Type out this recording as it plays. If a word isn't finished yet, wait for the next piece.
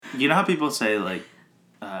You know how people say, like,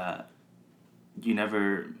 you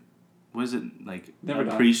never... What is it? Like, never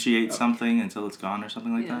appreciate something until it's gone or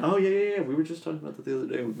something like that? Oh, yeah. We were just talking about that the other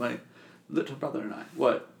day with my little brother and I.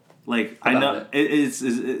 What? Like, I know...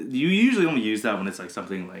 you usually only use that when it's, like,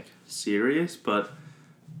 something, like, serious, but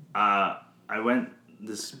I went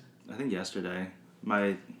I think yesterday,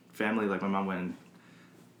 my family, like, my mom went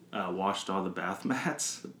and washed all the bath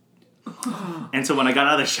mats. And so when I got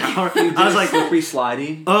out of the shower, I was like... Slippery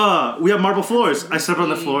slidey? We have marble floors. I stepped on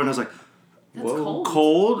the floor and I was like... That's cold.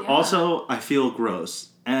 Cold. Yeah. Also, I feel gross.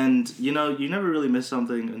 And, you know, you never really miss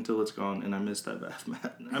something until it's gone, and I miss that bath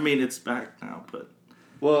mat. I mean, it's back now, but...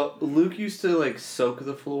 Well, Luke used to, like, soak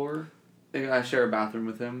the floor. I share a bathroom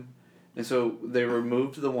with him. And so they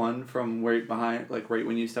removed the one from right behind, like, right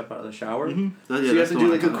when you step out of the shower. Mm-hmm. So you have to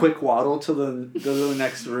do, like, a quick waddle to go to the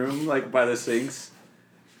next room, like, by the sinks.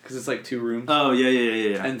 Because it's, like, 2 rooms. Oh,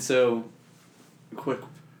 yeah. And so, quick...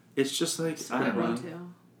 It's just, like, I don't know.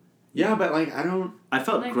 Yeah, but, like, I don't... I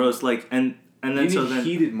felt gross, like, and then you need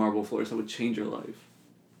heated marble floors that would change your life.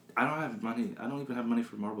 I don't have money. I don't even have money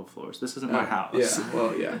for marble floors. This isn't my house. Yeah,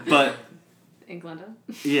 well, yeah. But... In Glendale?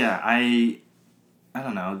 Yeah, I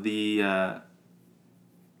don't know.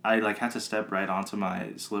 I, like, had to step right onto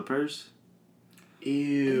my slippers.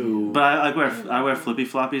 Ew. But I wear flippy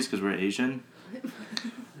floppies because we're Asian.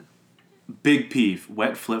 Big peeve.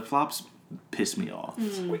 Wet flip flops piss me off.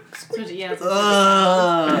 I'm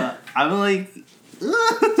like,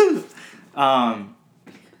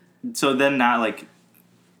 so then not like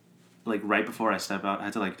right before I step out, I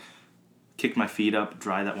had to like kick my feet up,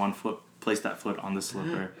 dry that one foot, place that foot on the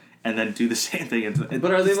slipper, and then do the same thing.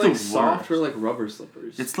 But are they like soft or like rubber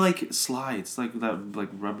slippers? It's like slides, like that, like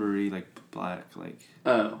rubbery, like black, like.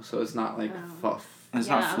 Oh, so it's not like fluff. It's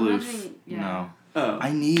not floof. No. Oh.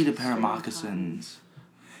 I need a pair of moccasins.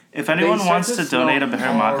 If anyone wants to donate a pair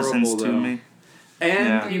of moccasins to me.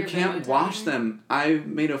 And you can't wash them. I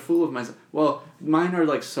made a fool of myself. Well, mine are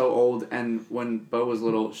like so old, and when Bo was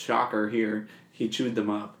little, shocker here, he chewed them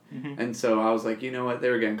up. Mm-hmm. And so I was like, you know what, they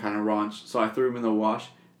were getting kind of raunched. So I threw them in the wash.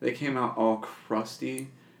 They came out all crusty.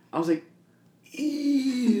 I was like,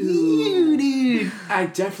 ew, dude. I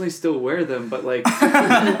definitely still wear them, but like...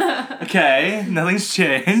 Okay, nothing's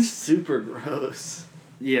changed. Super gross.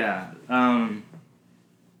 Yeah, I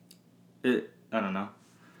don't know.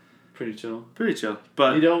 Pretty chill.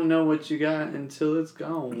 But you don't know what you got until it's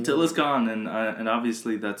gone. And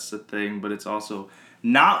obviously that's a thing, but it's also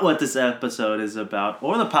not what this episode is about,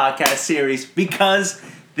 or the podcast series, because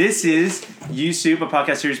this is You Soup, a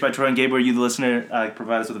podcast series by Troy and Gabe, where you, the listener,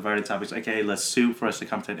 provide us with a variety of topics, aka let's soup, for us to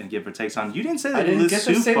commentate and give our takes on. You didn't say that. I didn't get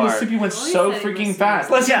to say the soup. You went so freaking fast.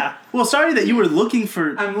 Yeah. Well, sorry that you were looking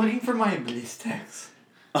for... I'm looking for my blistex.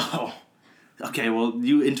 Oh. Okay, well,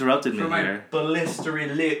 you interrupted me here. For my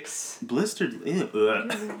blistery lips. Blistered? Ew.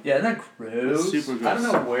 Yeah, isn't that gross? Super gross. I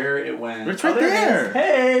don't know where it went. It's right there.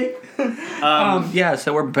 Hey! Yeah,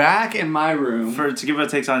 so we're back in my room. To give our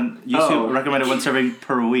takes on YouTube, recommended 1 serving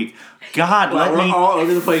per week. God, we're all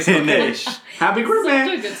over the place. Finish. Happy Christmas!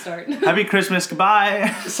 Such a good start. Happy Christmas,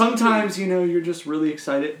 goodbye. Sometimes, you're just really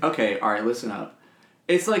excited. Okay, alright, listen up.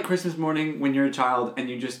 It's like Christmas morning when you're a child and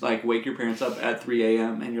you just like wake your parents up at 3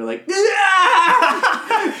 a.m. and you're like,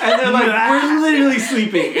 ah! And they're like, we're literally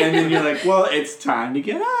sleeping. And then you're like, well, it's time to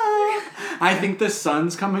get up. I think the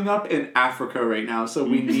sun's coming up in Africa right now, so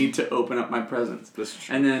we need to open up my presents. That's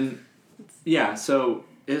true. And then, yeah, so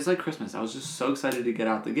it was like Christmas. I was just so excited to get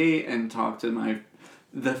out the gate and talk to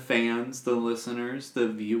the fans, the listeners, the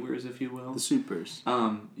viewers, if you will. The supers.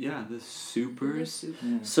 Yeah, the supers.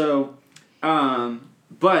 Yeah. So,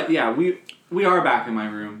 but yeah, we are back in my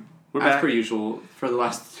room. We're as back per usual for the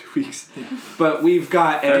last 2 weeks. But we've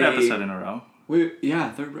got third episode in a row.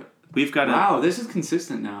 Third. We've got wow, this is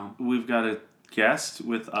consistent now. We've got a guest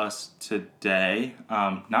with us today.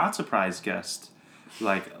 Not surprise guest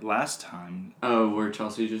like last time. Oh, where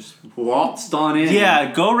Chelsea just waltzed on in.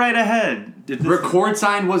 Yeah, go right ahead. Record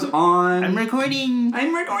sign was on. I'm recording.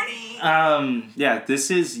 Yeah, this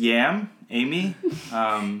is Yam, Amy.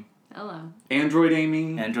 Hello. Android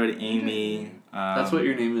Amy. That's what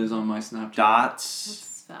your name is on my Snapchat. What's the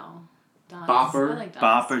spell? Dots. Bopper. I like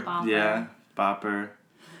dots. Bopper. Yeah, Bopper.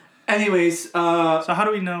 Anyways, so how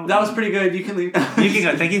do we know? That was pretty good. You can leave. You can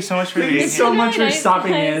go. Thank you so much for being here. Thank you so much for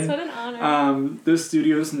stopping in. What an honor. The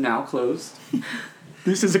studio's now closed.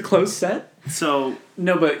 This is a closed set. So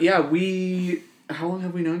no, but yeah, how long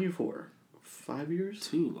have we known you for? 5 years?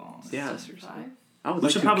 Too long. Yeah, seriously. 5? I would we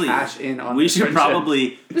like should to probably cash in on We the should friendship.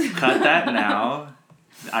 probably cut that now.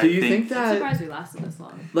 Do you think I'm that surprised we lasted this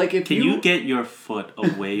long. like if Can you get your foot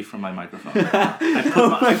away from my microphone?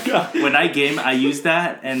 Oh my god. When I game, I use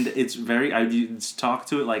that, and it's very. I just talk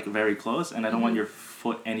to it like very close, and I don't want your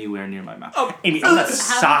foot anywhere near my mouth. Oh. Amy, I'm gonna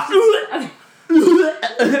sock.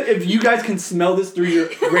 If you guys can smell this through your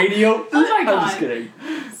radio, Oh my I'm just God. kidding.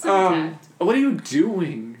 So attacked. What are you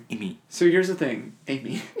doing? Amy. So here's the thing,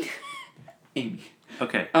 Amy. Amy.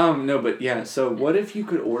 Okay. No, but yeah. So what if you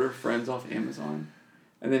could order friends off Amazon,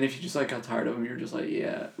 and then if you just like got tired of them, you're just like,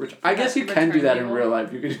 yeah. I guess you can do that in real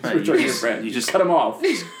life. You can just Right, you return your just- friend. you just- cut them off.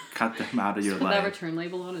 Cut them out of your Put that life. return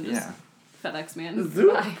label on and just Yeah. FedEx man.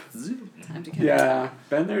 Zoop. Bye. Zoom. Time to catch Yeah,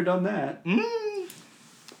 been there, done that. Mm.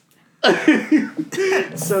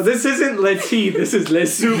 So this isn't Le Tea, this is Le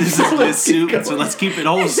Soup. This is the soup, so let's keep it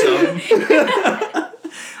wholesome.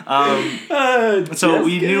 So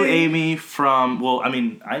we knew Amy from. Well, I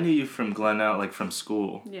mean, I knew you from Glenelg, like from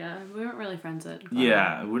school. Yeah, we weren't really friends at.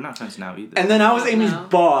 Yeah, we're not friends now either. And then I was Amy's No.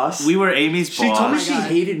 boss. We were Amy's She told me boss. she God.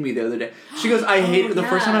 hated me the other day. She goes, I hated the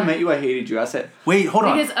first time I yeah. met you, I hated you. I said, Wait, hold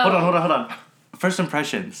on, Because- hold on. First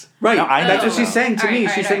impressions. right, Now, I that's know what she's now. saying to me.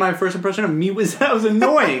 Alright, She alright, said my first impression of me was that was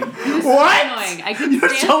annoying. It was What? So annoying. I couldn't You're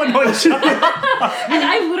stand so it. annoying. And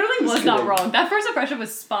I literally was not kidding. wrong. That first impression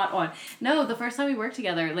was spot on. No, the first time we worked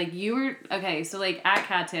together, like you were okay. So like at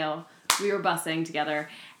Cattail, we were busing together.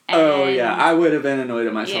 And Oh yeah, I would have been annoyed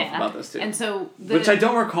at myself yeah. about this too. And so the, Which I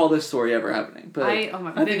don't recall this story ever happening. But I oh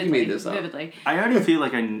my I think you made this up. vividly. I already feel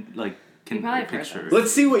like I can You probably have heard picture. this.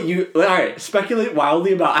 Let's see what you. All right, speculate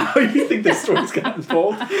wildly about how you think this story's gonna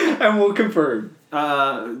unfold, and we'll confirm.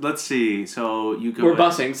 Let's see. So you go. We're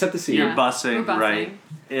busing. Set the scene. You're Yeah, busing, we're busing. right?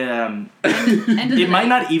 End of the It might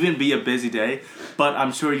night. not even be a busy day, but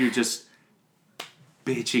I'm sure you're just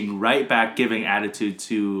bitching right back, giving attitude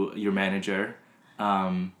to your manager,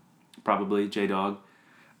 probably J Dog.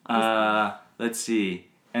 Let's see,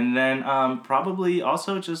 and then probably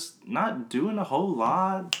also just not doing a whole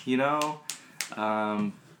lot, you know.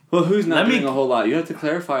 Well, who's not Let me- doing a whole lot? You have to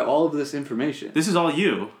clarify all of this information. This is all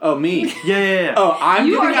you. Oh, me. Yeah. Oh, I'm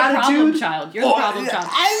You are giving the problem attitude child. You're the problem child.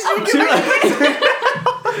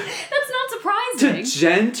 That's not to surprising.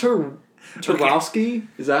 Jen Tarowski.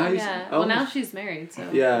 Is that how you say? Yeah. Oh, Well, now she's married, so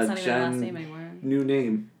Yeah, it's not even her last Jen- name anymore. new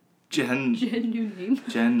name. Jen, New name.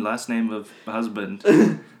 Jen, last name of husband.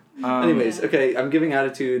 Anyways, okay, I'm giving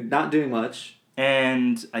attitude, not doing much.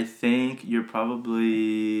 And I think you're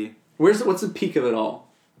probably. What's the peak of it all?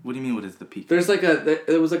 What do you mean? What is the peak? There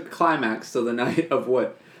was a climax to the night of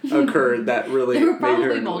what occurred that really There were made her probably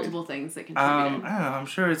annoyed. multiple things that I contributed. don't know. I'm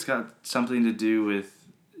sure it's got something to do with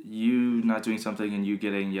you not doing something and you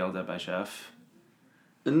getting yelled at by Chef.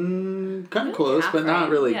 Kind of Really close, half but not right.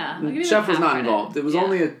 really. Yeah, I'll give you Chef was half not credit. involved. It was Yeah.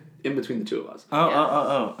 only in between the two of us. Oh, Yeah.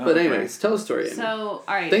 oh. But okay. anyways, tell a story. Amy. So,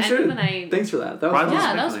 alright, thanks end for of the night. thanks for that. That was Probably fun.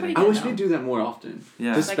 Yeah, that was pretty speculating. I good. wish though. we'd do that more often.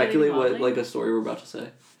 Yeah. Just speculate Speculating what like a story we're about to say.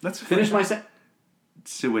 Let's Finish my sen-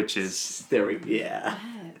 switches. There we yeah.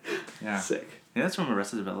 Yeah. Sick. Yeah, that's from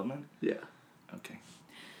Arrested Development. Yeah. Okay.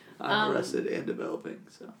 I'm arrested and developing,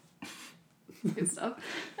 so. Good stuff.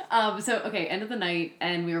 So okay, end of the night,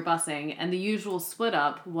 and we were busing, and the usual split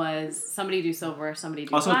up was somebody do silver, somebody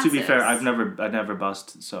do Also, glasses. to be fair, I never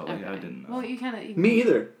bussed, so like, I didn't know. Well, you kind of. Me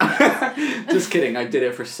either. Just kidding. I did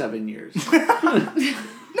it for 7 years.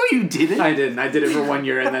 No, you didn't. I didn't. I did it for 1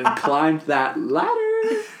 year and then climbed that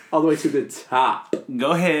ladder all the way to the top.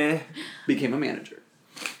 Go ahead. Became a manager.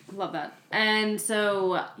 Love that. And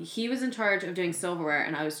so he was in charge of doing silverware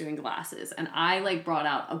and I was doing glasses. And I like brought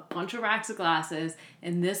out a bunch of racks of glasses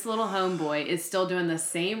and this little homeboy is still doing the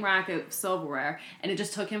same rack of silverware and it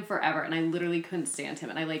just took him forever and I literally couldn't stand him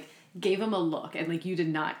and I like gave him a look and like you did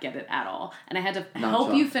not get it at all. And I had to help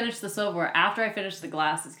shocked. you finish the silverware after I finished the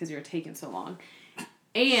glasses because you were taking so long.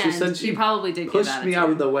 She And said she you probably did give pushed attitude. me out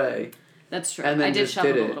of the way. That's true. and then I did just shove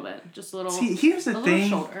did him it. a little bit. Just a little See, here's the a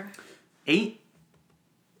thing. little shoulder.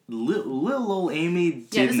 Little old Amy Yeah,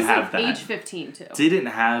 didn't this is have like that. age 15 too. Didn't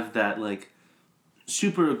have that like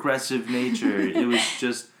super aggressive nature. It was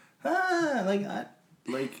just She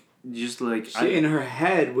in her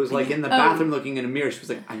head was like in the bathroom looking in a mirror. She was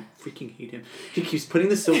like, I freaking hate him. He keeps putting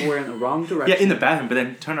the silverware in the wrong direction. yeah, in the bathroom, but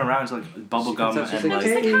then turn around, it's like bubble gum comes up, she's and like,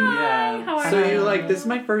 like "Hey." yeah. How are So you? you're like, this is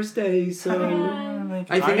my first day, so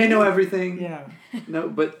Like, I think I know everything. Yeah. No,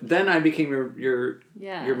 but then I became your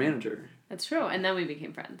Yeah. manager. That's true. And then we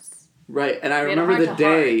became friends. Right, and I We had a remember the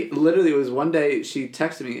heart-to-heart. day. Literally, it was one day she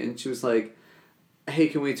texted me and she was like, "Hey,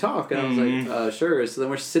 can we talk?" And I was like, "Sure." So then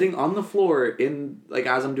we're sitting on the floor in like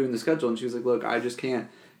as I'm doing the schedule, and she was like, "Look, I just can't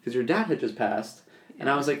because your dad had just passed, And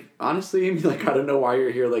I was like, honestly, Amy, like, I don't know why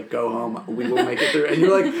you're here. Like, go home. We will make it through. And you're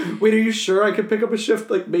like, wait, are you sure I could pick up a shift,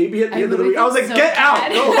 like, maybe at the end of the week? I was like, so get out.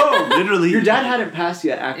 bad. Go home. Literally. Your dad hadn't passed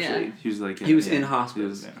yet, actually. Yeah. He was like... He was in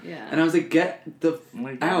hospice. Yeah. And I was like, get the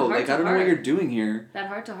Like, out. Heart Like, to I don't know what heart. you're doing here. That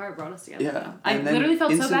heart-to-heart brought us together. Yeah. I And then literally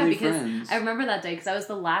felt so bad instantly because friends. I remember that day because I was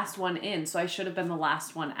the last one in, so I should have been the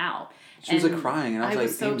last one out. She was, like, crying, and I was like,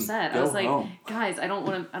 so Amy, upset. go I was like, home. guys,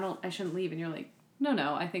 I shouldn't leave. And you're like,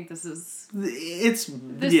 no, I think this is It's...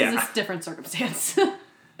 this yeah. is a different circumstance.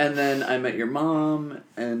 And then I met your mom,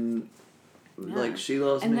 and, like, she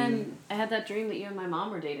loves and me. then I had that dream that you and my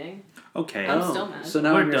mom were dating. Okay. I'm still mad. So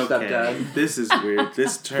now I'm your stepdad. This is weird.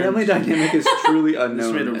 This turned... Family dynamic is truly This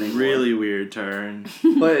unknown made a anymore. really weird turn.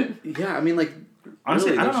 But, yeah, I mean, like...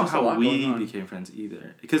 Honestly, really, I don't there's know just a how lot we going on. became friends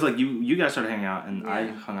either. Because, like, you guys started hanging out, and I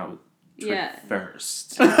Yeah. hung out with Troy Yeah.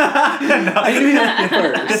 first. I knew that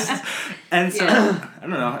first. And so, Yeah. I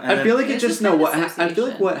don't know. And I feel like It's it just just no. an What I feel like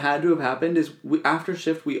association. what had to have happened is after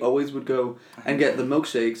shift we always would go and get the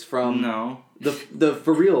milkshakes from No. the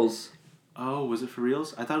for reals. Oh, was it for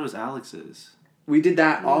reals? I thought it was Alex's. We did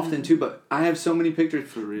that often too, but I have so many pictures.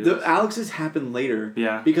 For reals. The Alex's happened later.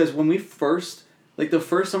 Yeah. Because when we first the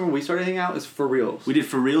first summer we started hanging out is for reals. We did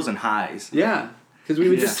for reals and highs. Yeah. Because we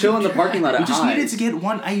would Yeah. just chill in the parking lot at We just Highs. needed to get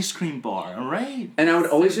one ice cream bar, alright? And I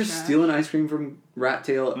would always So just trash. steal an ice cream from Rat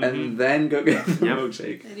Tail and then go get the Yep.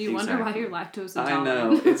 milkshake. And you wonder why you're lactose I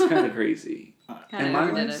intolerant. know. It's kind of crazy. Kinda And my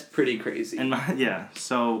overdid life's it. pretty crazy. And my,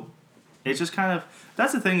 so it's just kind of,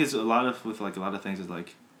 that's the thing is a lot of things is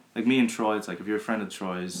like me and Troy, it's like if you're a friend of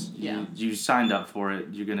Troy's, Yeah. you signed up for it,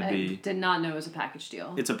 you're gonna I be, did not know it was a package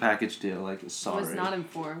deal. it's a package deal, like, I sorry. was not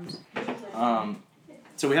informed.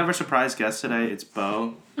 So we have our surprise guest today, it's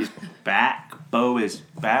Bo. He's back. Bo is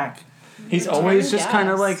back. He's Returning always just kind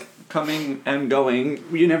of guest. like coming and going.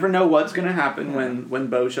 You never know what's gonna happen when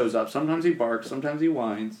Bo shows up. Sometimes he barks, sometimes he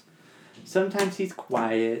whines, sometimes he's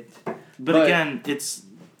quiet. But again, it's,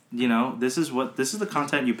 this is the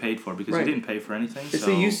content you paid for because Right. you didn't pay for anything. It's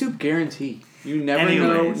so. a YouTube guarantee. You never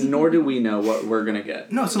Anyways. know, nor do we know what we're gonna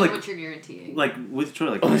get. No, so You know like what you're guaranteeing. like with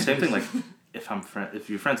Troy, like the same thing. Like if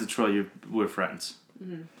you're friends with Troy, we're friends.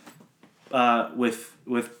 Mm-hmm.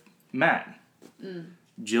 With Matt,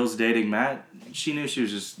 Jill's dating Matt. She knew she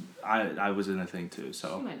was just I was in a thing too. You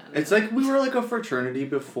So might not know. It's like we were like a fraternity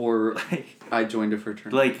before like I joined a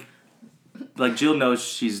fraternity. like Jill knows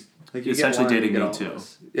she's Like you essentially get one, dating you get me all too. of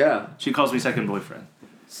us. Yeah. She calls me second boyfriend.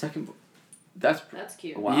 Second. That's That's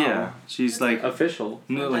cute. wow. Yeah, she's like Official.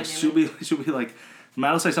 no, like Dynamic. she'll be like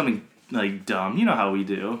Matt will say something like dumb. You know how we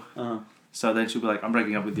do. Uh-huh. So then she'll be like, I'm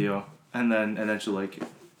breaking up with you. And then she'll like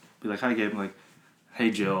be like, hi Gabe. I'm like,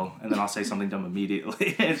 hey Jill. And then I'll say something dumb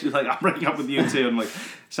immediately. And she's like, I'm breaking up with you too. I'm like,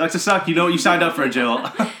 sucks to suck. You know what you signed up for, Jill.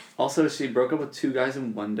 Also, she broke up with 2 guys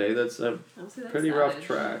in one day. That's a Honestly, that's pretty rough savage.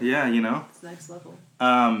 track. Yeah, It's next level.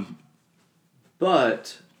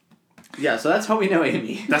 But, yeah, so that's how we know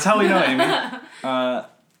Amy. That's how we know Amy.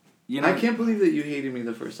 I can't believe that you hated me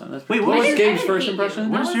the first time. That's Wait, what what was was- Gabe's I didn't first hate you. impression?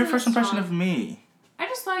 That What is your wasn't first a impression strong- of me? I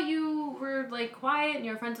just thought you were like quiet and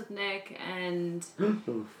you were friends with Nick and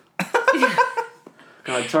Oof.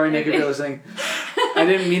 God, sorry, Nick, if you're listening. I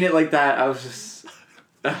didn't mean it like that. I was just.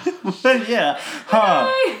 Yeah.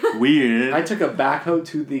 Huh. Weird. I took a backhoe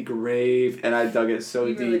to the grave and I dug it so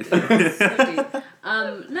You really deep. did. So deep.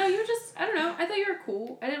 No, you were just, I don't know. I thought you were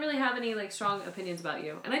cool. I didn't really have any like strong opinions about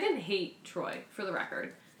you. And I didn't hate Troy, for the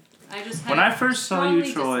record. I just When I first saw you,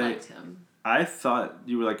 strongly Troy, disliked him. I thought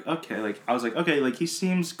you were like, okay, like, I was like, okay, like, he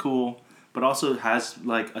seems cool, but also has,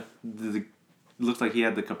 like, looks like he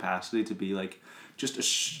had the capacity to be, like, just a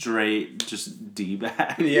straight, just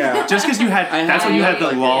D-bag. Yeah. Just because you had, that's when you had the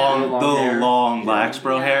like, long, yeah. the Long hair. long Yeah. black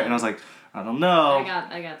bro Yeah. hair, and I was like, I don't know. I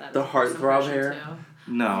got that. The first heartthrob impression, hair. too.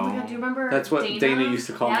 No. Oh my god, do you remember That's what Dana used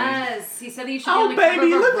to call me. Yes, he said that you should Oh, be on the cover baby,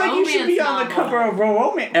 you of a look like you should be on the romance cover novel. of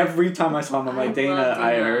Romance. Every time I saw him, I'm I like, Dana, love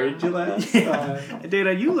I Dana. heard you last time.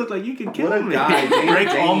 Dana, you look like you could kill What a me. guy, Dana Break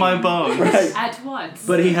all Dane. my bones. Right. At once.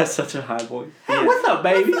 But he has such a high voice. Hey, Yeah. what's up,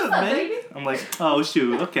 baby? What's up, baby? I'm like, oh,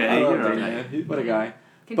 shoot, okay, I love you're Dana. alright. What a guy.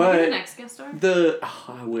 Can But- you be the next guest star?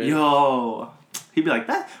 I wish. Yo. He'd be like,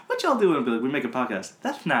 what y'all doing? I'd be like, we make a podcast.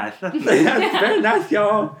 That's nice. That's nice. That's very nice,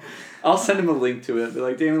 y'all. I'll send him a link to it. Be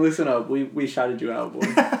like, Dana, listen up. We shouted you out, boy.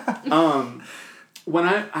 When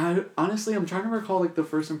I honestly, I'm trying to recall like the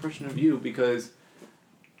first impression of you because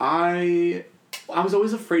I was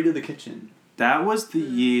always afraid of the kitchen. That was the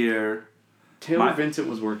year. Taylor Vincent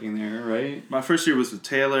was working there, right? My first year was with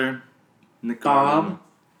Taylor, Nick Bob.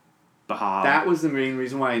 Bob. That was the main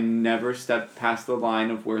reason why I never stepped past the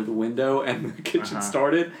line of where the window and the kitchen Uh-huh.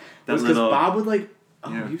 started. That Was because little- Bob would like,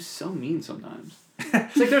 oh, Yeah. you're so mean sometimes.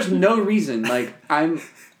 It's like there's no reason. Like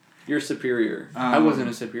you're superior. I wasn't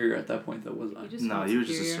a superior at that point, though, was I? No, you were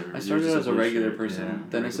just a server. I started as a regular shirt, person,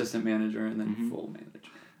 then assistant manager, and then full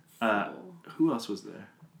manager. Who else was there?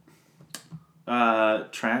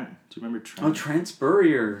 Trent. Do you remember Trent? Oh, Trent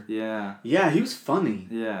Spurrier. Yeah. Yeah, he was funny.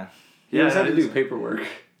 Yeah. He always had to do paperwork.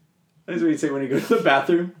 That's what he'd say when he goes to the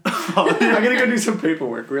bathroom. I'm gonna go do some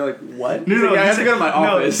paperwork. We're like, what? No, I have to go to my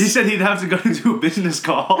office. He said he'd have to go do a business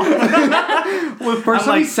call. Well, the first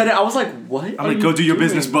time he said it, I was like, what? I'm like, go do your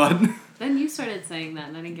business, bud. Then you started saying that,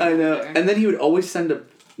 and I didn't get I it know. either. And then he would always send a.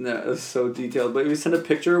 No, it was so detailed, but he would send a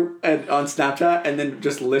picture on Snapchat and then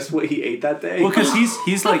just list what he ate that day. Well, because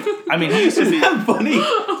he's like, I mean, he used to be that funny.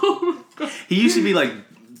 He used to be like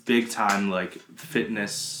big time like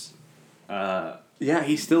fitness. Yeah,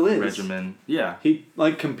 he still is. Regimen. Yeah. He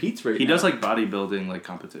like competes right now. He does like bodybuilding like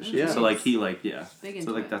competitions. Yeah. So like he like yeah. Big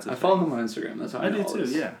So like into that's a I thing. follow him on Instagram. That's how I I know do all too.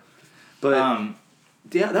 this. Yeah. But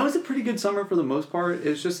yeah, that was a pretty good summer for the most part.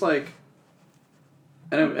 It's just like,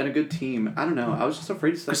 and a good team. I don't know. I was just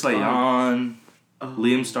afraid to step Chris Leon.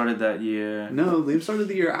 Liam started that year. No, Liam started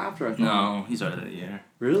the year after. I thought. No, he started that year.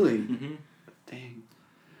 Really? Mm-hmm. Dang.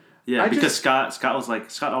 Yeah, I because Scott was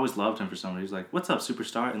like, Scott always loved him for some reason. He was like, "What's up,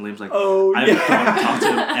 superstar?" And Liam's like, Oh, "I yeah. don't talk to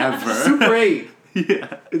him ever." Super 8.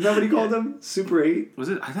 Yeah. Is that what he called him? Super 8? Was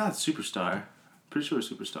it? I thought it's superstar. Pretty sure it's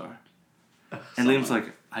superstar. And Liam's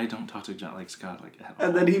like, "I don't talk to John like Scott like at all."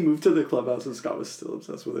 And then he moved to the clubhouse and Scott was still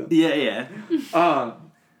obsessed with him. Yeah.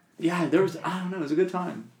 Yeah, there was, I don't know, it was a good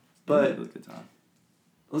time. It But was a good time.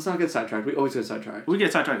 let's not get sidetracked. We always get sidetracked. We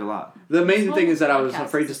get sidetracked a lot. The main This thing whole is that I was podcast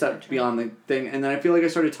afraid to is step sidetracked. beyond the thing. And then I feel like I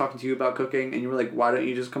started talking to you about cooking and you were like, why don't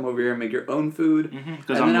you just come over here and make your own food?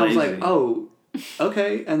 Because And I'm then lazy. I was like, oh,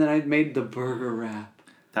 okay. And then I made the burger wrap.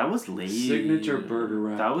 That was lazy. Signature burger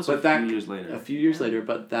wrap. That was But a that- few years later. A few years later,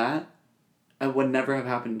 but that would never have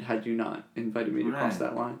happened had you not invited me to cross Right.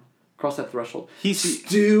 that line. Cross that threshold. He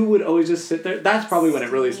Stu would always just sit there. That's probably when it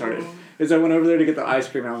really started. Is I went over there to get the ice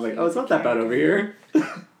cream and I was like, oh, it's not that bad over here.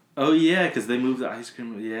 Oh yeah, because they moved the ice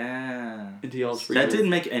cream. Yeah. Into y'all's freezer. That didn't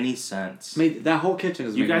make any sense. That whole kitchen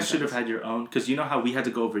is You making guys should have sense. had your own, because you know how we had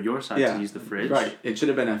to go over your side Yeah. to use the fridge. Right. It should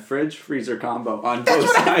have been a fridge freezer combo on That's both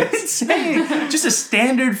what I've been sides. saying. Just a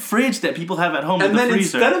standard fridge that people have at home And in the then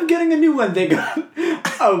freezer. instead of getting a new one, they got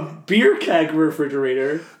a beer keg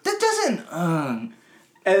refrigerator. That doesn't.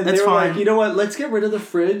 And That's they were fine. like, you know what? Let's get rid of the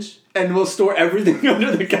fridge and we'll store everything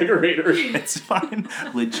under the kegerator. It's fine.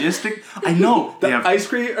 Logistic. I know. The they have ice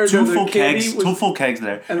cream or two the full candy kegs. was- Two full kegs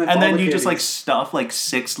there, And and then then, all the you just like candies. stuff like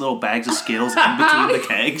 6 little bags of Skittles in between the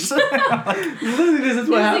kegs. Literally, this is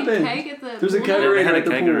what There's happened. a keg at the There's a pool. kegerator They had a at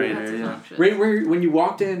the pool. kegerator. That's Yeah. obnoxious. Right where when you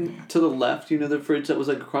walked in to the left, you know the fridge that was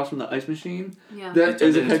like across from the ice machine? Yeah. That They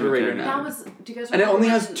is a turned it into a kegerator keg. now. That was. Do you guys? And it remember only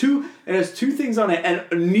has when- two things on it,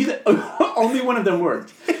 and neither only one of them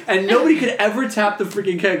worked. And nobody could ever tap the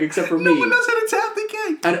freaking keg except for me. No one knows how to tap the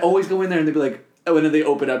keg. I'd always go in there and they'd be like, oh, when they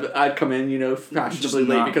open up, I'd come in, fashionably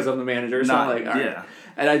late not- because I'm the manager. So I'm like, all right. yeah.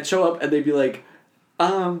 And I'd show up and they'd be like,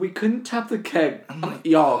 we couldn't tap the keg.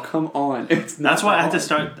 Y'all, come on. It's not That's why I had to hard.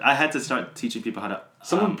 start. I had to start teaching people how to.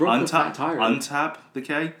 Someone broke the fat tire. Untap the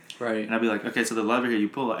keg, Right. and I'd be like, okay, so the lever here you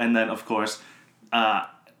pull, and then of course,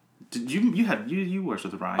 did you worked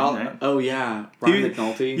with Ryan, right? Oh, yeah. Ryan He-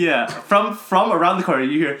 McNulty. Yeah, from around the corner,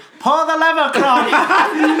 you hear pull the lever, Clark,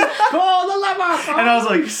 Pull the lever! and I was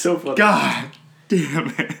like, So funny. God damn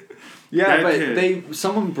it. Yeah, That but kid.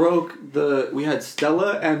 someone broke we had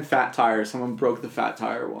Stella and Fat Tire. Someone broke the Fat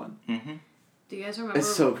Tire one. Do you guys remember?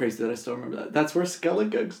 It's so crazy that I still remember that. That's where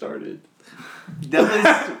Skelligug started.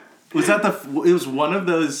 That was that the? It was one of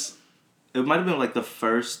those. It might have been like the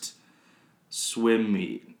first swim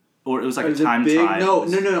meet, or it was like Was a time trial.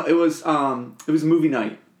 No. It was movie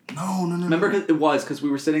night. No. Remember, because we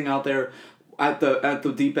were sitting out there at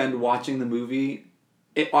the deep end watching the movie.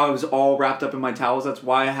 I was all wrapped up in my towels. That's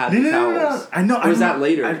why I had the towels. I know. Or was that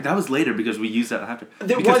later? That was later because we used that after.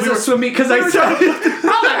 There Because was we a were- swim meet because I said,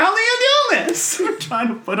 "How the hell are you doing this?" we were trying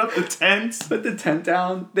to put up the tents. Put the tent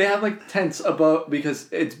down. They have like tents above because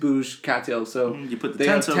it's Bouge Cattail, so You put the they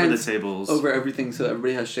tents have over the tents tables. over everything so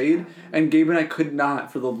everybody has shade. And Gabe and I could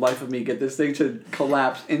not, for the life of me, get this thing to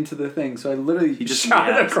collapse into the thing. So I literally just shot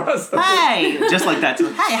it yapped. across the Hey, just like that.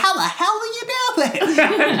 Hey, how the hell are you doing?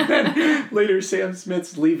 And then later, Sam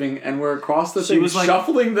Smith's leaving, and we're across the She thing, was like-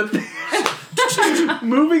 shuffling the thing,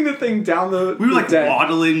 moving the thing down the. We were like deck.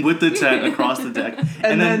 waddling with the tent across the deck,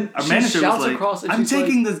 and then our she manager shouts was like, across and "I'm she's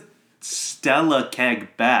taking the Stella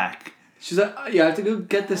keg back." She's like, yeah, I have to go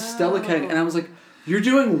get this Stella keg, and I was like, "You're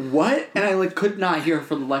doing what?" And I like could not hear her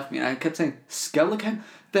for the life of me. And I kept saying Skella keg,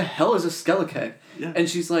 the hell is a skelecag? Yeah. And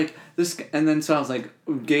she's like, this, and then so I was like,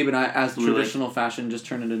 Gabe and I, as We were traditional fashion, just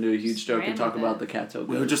turned it into a huge joke and ran talk with about it. the Cato.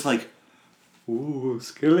 We were just like, ooh,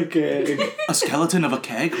 skelecag. a skeleton of a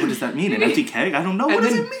keg? What does that mean? An empty keg? I don't know. What And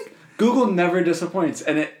does then it mean? Google never disappoints,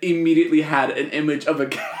 and it immediately had an image of a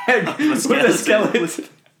keg with a skeleton.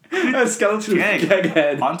 A skeleton with a keg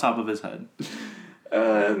head. On top of his head.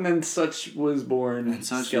 And then Such was born. And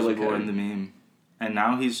such was born the meme. And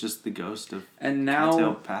now he's just the ghost of And now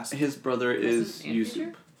Cattail Pass. his brother is Present and Yusuf.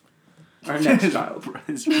 future? Our next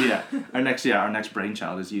child. Our next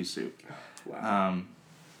brainchild is Yusuf. Wow.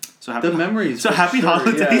 So happy The memories. So for happy sure,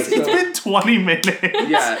 holidays. yeah, It's been 20 minutes.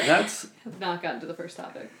 yeah, that's. Have not gotten to the first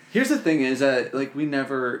topic. Here's the thing: is that like we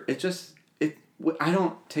never. I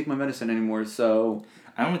don't take my medicine anymore, so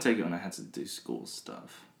I only take it when I had to do school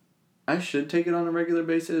stuff. I should take it on a regular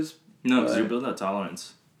basis. No, because But- you build that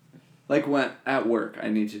tolerance. Like when at work, I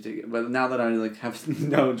need to take it, but now that I like have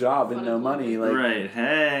no job and no money, like Right.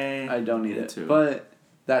 Hey. I don't need Me it. too. But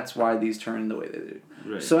that's why these turn the way they do.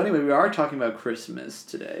 Right. So anyway, we are talking about Christmas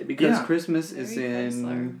today because Yeah. Christmas is Very in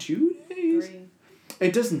Chrysler. 2 days. 3.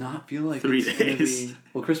 It does not feel like 3 it's gonna days. be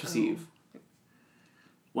well Christmas Oh. Eve.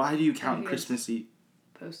 Why do you count Yes. Christmas Eve?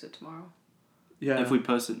 Post it tomorrow. Yeah. If we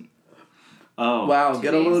post it. Oh. Wow, 2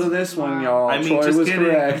 get a load days. of this one, Wow. y'all. I mean, Troy just was kidding.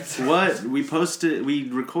 correct. What? We post it. We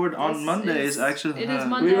record on This Mondays. is- Actually, it is We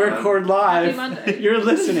Monday. record live. Happy Monday. You're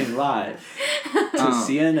listening live to Oh.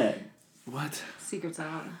 CNN. What? Secrets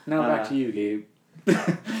out. Now back to you, Gabe.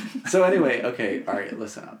 So anyway, okay, all right,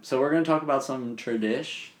 listen up. So we're gonna talk about some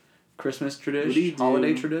Christmas What do you tradition, do?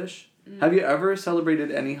 holiday tradition. Have you ever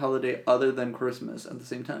celebrated any holiday other than Christmas at the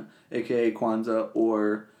same time, aka Kwanzaa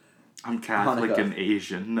or I'm Catholic Hanukkah. and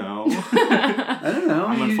Asian. No. I don't know?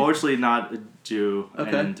 I'm you- unfortunately not a Jew,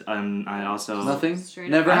 Okay. and I also nothing. Straight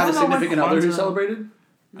Never up. had I a don't know what significant other who Kwanzaa- celebrated.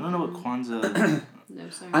 I don't know what Kwanzaa. No,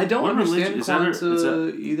 sorry. I don't What religion- understand is that a- is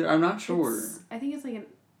Kwanzaa either. I'm not sure. I think it's like an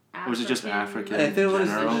African. Or is it just African? I think it was.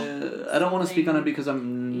 general? I don't want to speak on it because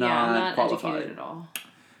I'm not, Yeah, I'm not qualified. educated at all.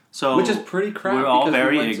 So Which is pretty crap. we're all because we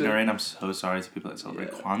very went to- ignorant. I'm so sorry to people that celebrate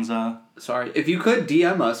Yeah. Kwanzaa. Sorry. If you could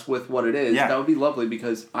DM us with what it is, Yeah. that would be lovely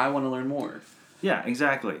because I want to learn more. Yeah,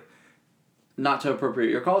 exactly. Not to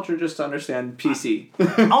appropriate your culture, just to understand PC.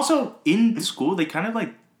 Also, in school, they kind of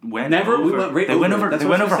like went Never- over. we went right they went over it. over. That's They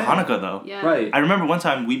what went I over was saying. Hanukkah though. Yeah. Right. I remember one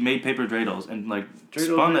time we made paper dreidels and like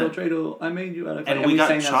spun it, Dreidel, I made you out of and we got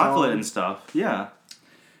sang that chocolate song. and stuff. Yeah. Wow,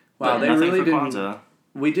 But they nothing really for didn't. Kwanzaa.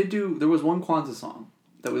 We did do. There was one Kwanzaa song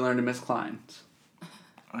that we learned in Miss Klein's.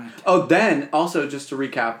 Okay. Oh, then also just to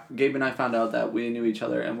recap, Gabe and I found out that we knew each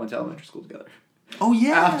other and went to elementary school together. Oh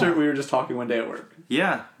yeah. After we were just talking one day at work.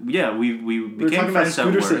 Yeah, yeah. We We were became talking about friends at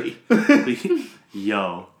Scooter work. City.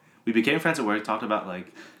 We became friends at work. Talked about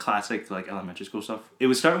like classic like elementary school stuff. It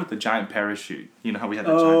would start with the giant parachute. You know how we had that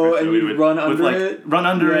giant Oh, parachute. and We you'd would- run with, under like, it? Run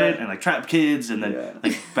under Yeah. it and like trap kids and then Yeah.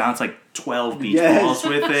 like bounce like 12 beach Yes. balls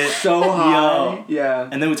with it. So high. Yo. Yeah.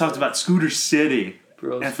 And then we talked about Scooter City.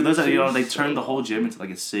 Bro, And for those that you know, they Scooter turned the whole gym into like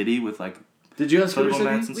a city with like Did you have Scooter football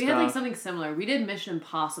mats City? and We stuff. had like something similar. We did Mission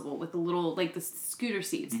Impossible with the little like the scooter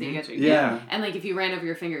seats that you guys are Yeah. And like if you ran over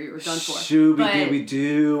your finger, you were done for. Shooby But- dooby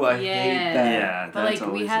doo. I hate Yeah. that. Yeah, But that's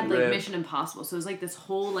like we always had like rip. Mission Impossible, so it was like this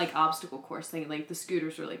whole like obstacle course thing. Like the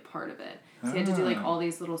scooters were like part of it. So you had to do like all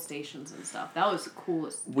these little stations and stuff. That was the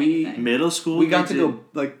coolest. We- anything. middle school. We got they to did- go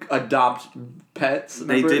like adopt pets.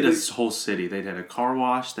 They remember? did a whole city. They had a car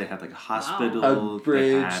wash. They had like a hospital. A they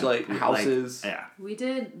bridge, had, like, houses. yeah, We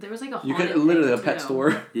did. There was like a You haunted could literally a thing, pet too.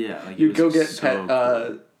 store. yeah. Like, it You was go get so pet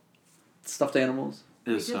cool. stuffed animals. It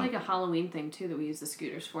We was did so like a cool. Halloween thing too that we used the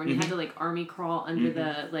scooters for, and you had to like army crawl under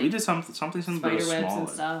the like we did something spider but it was webs and smaller.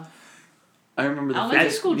 stuff. I remember the Elementary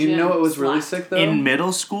thing. school You gym know what was really slapped. sick though? In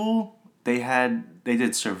middle school, they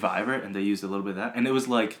did Survivor and they used a little bit of that, and it was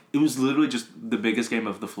literally just the biggest game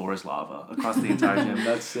of the floor is lava across the entire gym.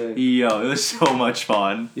 That's sick. Yo, it was so much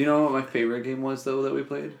fun. You know what my favorite game was though that we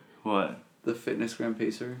played? What? The Fitness Grand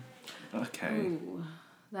Pacer. Okay. Ooh,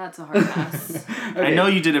 that's a hard pass. I know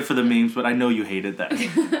you did it for the memes, but I know you hated that.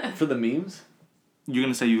 For the memes? You're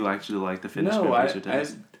gonna say you actually like the fitness No, Grand I, Pacer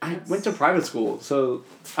test. I went to private school, so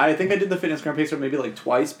I think I did the Fitness Grand Pacer maybe like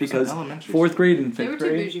twice because elementary 4th grade and They were 5th too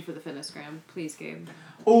grade. bougie for the fitness gram. Please, Gabe.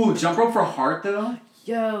 Oh, jump rope for heart though.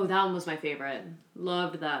 Yo, that one was my favorite.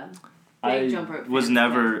 Loved that. Big jump rope. I was fan.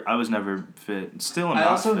 never fit. Still am I not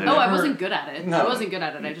also fit. Oh, I Never- wasn't good at it. No. I wasn't good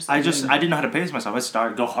at it. I didn't know how to pace myself. I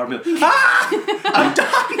started go hard. And be like, I'm done.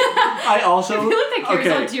 I also I feel like that carries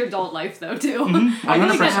okay. on to your adult life though too. Mhm. I feel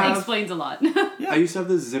like that 100%. explains a lot. I used to have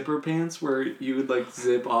the zipper pants where you would like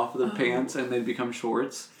zip off the pants and they'd become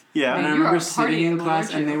shorts. Yeah. And I Man, you were remember a sitting party in animal, class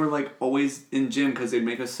weren't and they you? were like always in gym because they'd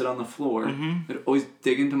make us sit on the floor. Mhm. They'd always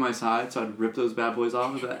dig into my side, so I'd rip those bad boys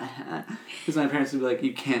off. Because my parents would be like,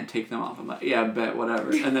 "You can't take them off." I'm like, "Yeah, I bet,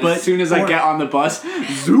 whatever." And then But- as soon as I or- get on the bus,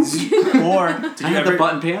 zoop. Or I did you had ever the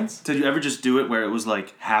button pants. Did you ever just do it where it was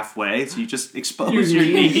like halfway, so you just expose Your your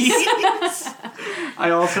knees. knees? I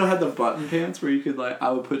also had the button pants where you could like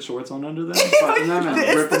I would put shorts on under them, button them, and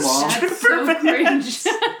It's rip them the off. That's so cringe.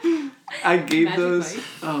 I gave Magic those. Mike.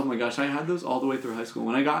 Oh my gosh, I had those all the way through high school.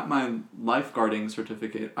 When I got my lifeguarding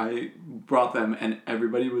certificate, I brought them and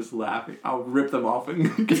everybody was laughing. I'll rip them off and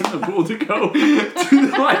get in the pool to go to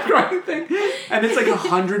the lifeguarding thing, and it's like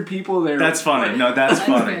 100 people there. That's funny. No, that's That's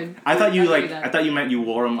funny. good. I thought you I'll like. do that. I thought you meant you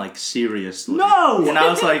wore them like seriously. No! And I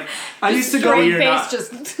was like, I used to go. Straight you're face, not-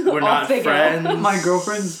 just we're off not they go. friends. My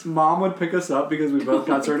girlfriend's mom would pick us up because we both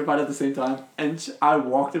got certified at the same time, and I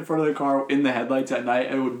walked in front of the car in the headlights at night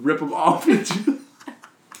and would rip them off.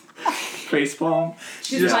 Facepalm.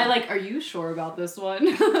 She's Yeah. probably like, "Are you sure about this one?"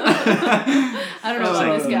 I don't know I was about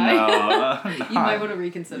like, this guy. No, You might want to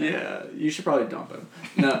reconsider. Yeah, you should probably dump him.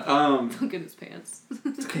 No, Look at his pants.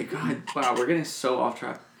 okay, God, wow, we're getting so off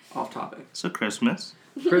topic. So Christmas.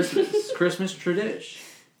 Christmas tradition.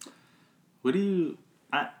 What do you?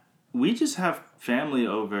 We just have family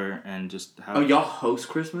over and just have. Oh, y'all host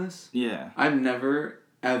Christmas? Yeah. I've never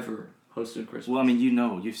ever hosted Christmas. Well, I mean,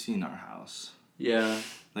 you've seen our house. Yeah,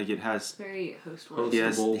 Like it has. It's very host Host-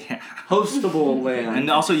 Yes. Hostable. Yeah. hostable land. And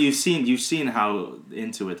also you've seen how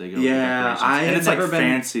into it they go. with Yeah, decorations. I and have it's like never been-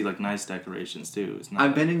 fancy, like nice decorations too. It's not.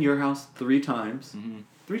 I've been in your house 3 times. Mhm.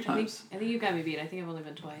 3 I times. think you got me beat. I think I've only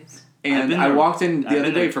been twice. I've And been I there- walked in I've the other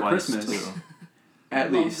been there day for twice, Christmas. too.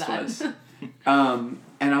 At Love least that. twice.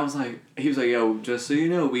 And I was like, he was like, "Yo, just so you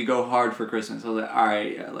know, we go hard for Christmas." I was like, "All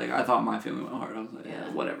right, yeah." Like I thought my family went hard. I was like, "Yeah,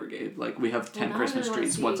 Yeah. whatever, Gabe. Like we have 10 now I Christmas really wanna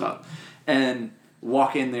trees. What's see. up?" And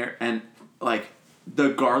walk in there and like the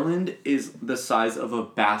garland is the size of a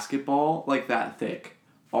basketball, like that thick,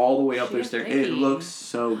 all the way up She their is stairs. It thicky. looks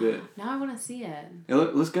so good. Now I want to see it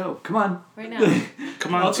Let's go. Come on. right now.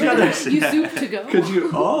 Come on, All let's together. go. You soup to go. Could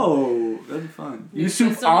you? Oh, that'd be fun. You Is soup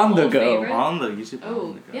this an on the old go. favorite? On the you soup on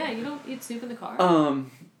Oh the go. yeah, you don't eat soup in the car.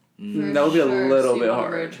 Mm. That would be a For little soup bit on a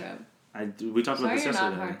hard. road trip. We talked about Sorry, this you're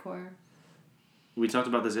not yesterday. hardcore. We talked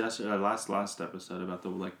about this yesterday, last episode about the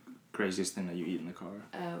like craziest thing that you eat in the car.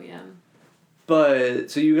 Oh yeah.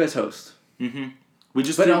 But so you guys host. Mm-hmm. We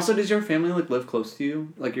just. But did- also, does your family like live close to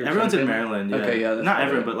you? Like your everyone's in family? Maryland. Yeah. Okay, yeah. That's Not right.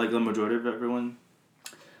 everyone, but like the majority of everyone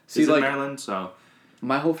See, is like in Maryland. So.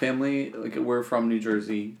 my whole family, like we're from New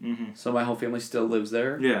Jersey, Mm-hmm. so my whole family still lives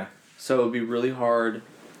there. Yeah. So it'd be really hard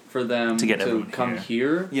for them To get to everyone come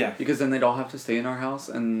here. Yeah. Because then they'd all have to stay in our house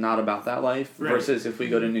and not about that life. Right. Versus if we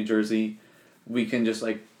go to New Jersey, we can just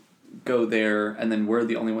like go there and then we're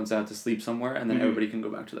the only ones that have to sleep somewhere and then Mhm. everybody can go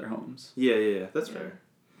back to their homes. Yeah. That's Yeah. fair.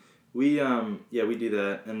 We we do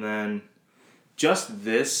that, and then just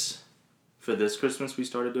for this Christmas we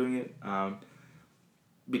started doing it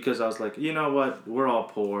because I was like, you know what, we're all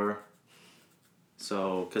poor.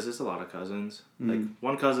 So, because there's a lot of cousins. Like,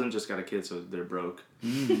 one cousin just got a kid, so they're broke.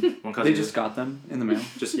 One cousin They just got them in the mail.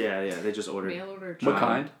 they just ordered. Mail order. What Um,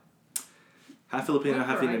 kind? Half Filipino, What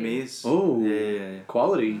half variety? Vietnamese. Oh. Yeah.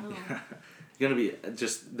 Quality. Oh. You're gonna be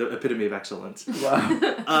just the epitome of excellence.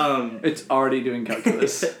 Wow. It's already doing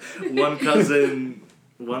calculus. one cousin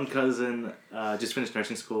just finished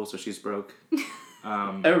nursing school, so she's broke.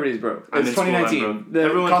 Everybody's broke. I'm It's in school, I'm 2019. broke. The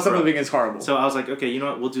Everyone's cost of broke. living is horrible. So I was like, okay, you know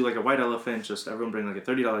what? We'll do like a white elephant. Just everyone bring like a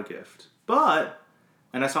 $30 gift. But,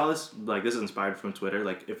 and I saw this this is inspired from Twitter.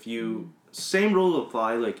 Like if you same rule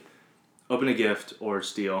apply. Like open a gift or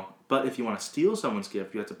steal. But if you want to steal someone's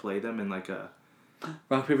gift, you have to play them in like a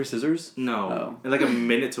Rock, paper, scissors? in like a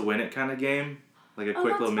minute to win it kind of game. Like a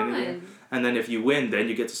quick that's little mini fun. game. And then if you win, then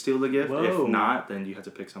you get to steal the gift. Whoa. If not, then you have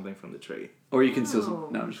to pick something from the tree. Or you can still... Oh.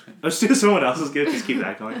 No, I'm just kidding. Or steal someone else's gift. Just keep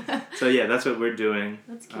that going. So yeah, that's what we're doing.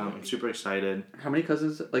 That's cute. I'm super excited. How many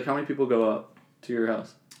cousins... Like, how many people go up to your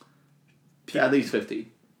house? At least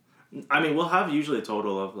 50. I mean, we'll have usually a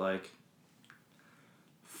total of like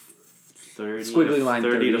 30, Squiggly to, line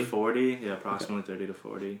 30 to 30. 40. Yeah, approximately 30 to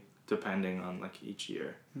 40, depending on like each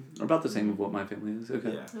year. About the same of what my family is.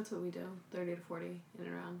 Okay. Yeah. That's what we do. 30 to 40 in and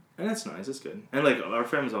around. And it's nice. It's good. And like our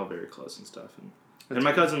family's all very close and stuff. And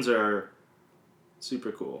my cousins are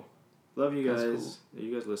super cool. Love you That's guys. Are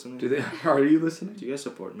you guys listening? Are you listening? Do you guys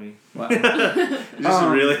support me? Wow. This is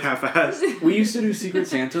really half-assed. We used to do Secret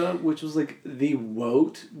Santa, which was like the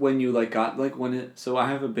woat when you like got like when it. So I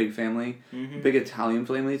have a big family, big Italian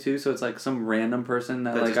family too. So it's like some random person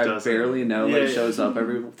that like I barely know shows up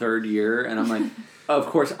every third year, and I'm like, of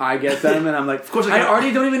course I get them, and I'm like, of course I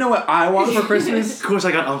already don't even know what I want for Christmas. Of course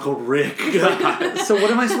I got Uncle Rick. So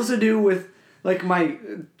what am I supposed to do with like my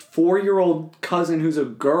 4-year-old cousin who's a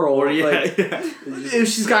girl? Or if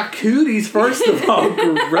she's got cooties, first of all,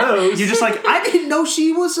 gross. You're just like, I didn't know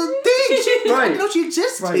she was a thing. I didn't know she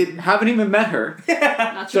existed. Right. Haven't even met her.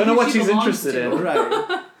 Not sure Don't know who what she she's belongs interested to. in.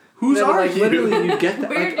 Right. Who's No, but, are like, you? literally, you get that.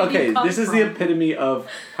 Where Like, did you okay, come this is the from? epitome of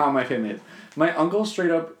how my family is. My uncle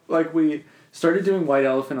straight up, like, we started doing White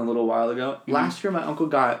Elephant a little while ago. Last year, my uncle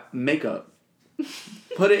got makeup.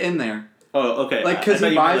 Put it in there. Oh, okay. Like, because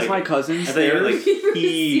he buys my cousins. I thought you were like, theirs.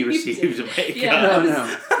 he receives makeup.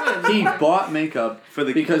 Yeah. No. He bought makeup For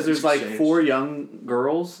the because there's like exchange. 4 young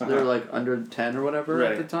girls. They're Uh-huh. like under 10 or whatever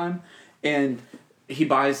at Right. the time. And he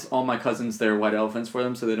buys all my cousins their white elephants for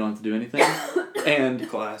them so they don't have to do anything. And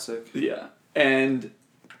Classic. yeah. And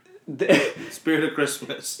Spirit of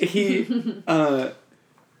Christmas. he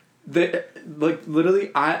like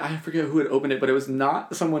literally I forget who had opened it, but it was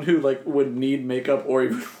not someone who like would need makeup or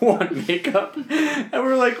even want makeup. And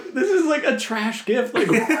we're like, this is like a trash gift. Like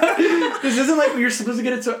what? This isn't like you're supposed to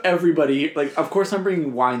get it to everybody. Like of course I'm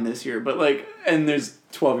bringing wine this year, but like and there's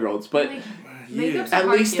 12-year-olds, but Like, Yeah. makeup's a at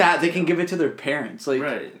hard least gift, that they can too. give it to their parents. Like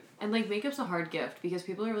Right. And like makeup's a hard gift because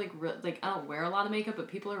people are like like I don't wear a lot of makeup, but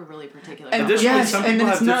people are really particular. and about there's, it. like, yes, some and people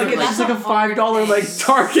it's have not different, it's just like a like, that's a $5 like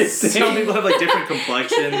hard Target thing. Some people have like different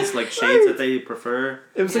complexions, like shades that they prefer.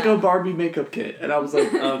 It was like Yeah. a Barbie makeup kit, and I was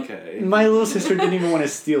like, Okay. my little sister didn't even want to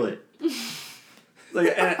steal it.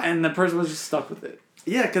 Like, and the person was just stuck with it.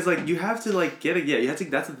 Yeah, because like you have to like get a gift. You have to.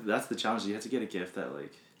 That's the challenge. You have to get a gift that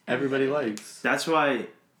like. Everybody likes. That's why,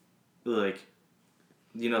 like,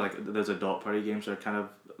 you know, like those adult party games are kind of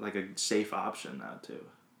like a safe option now too.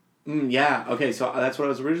 Yeah. Okay. So that's what I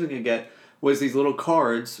was originally gonna get was these little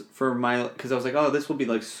cards for my because I was like, oh, this will be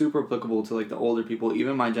like super applicable to like the older people,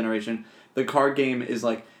 even my generation. The card game is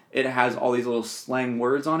like it has all these little slang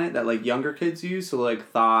words on it that like younger kids use. So like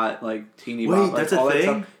thought, like teeny. Wait, bop, like, that's a all that thing?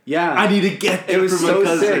 stuff. Yeah. I need to get that It was for so my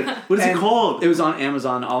cousin. sick. What is And it called? It was on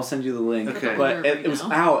Amazon. I'll send you the link. Okay. But it was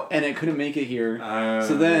out and it couldn't make it here.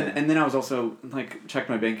 So then, and then I was also like checked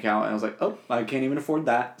my bank account and I was like, oh, I can't even afford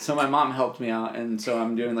that. So my mom helped me out, and so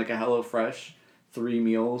I'm doing like a HelloFresh 3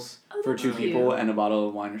 meals for that's 2 cute. people and a bottle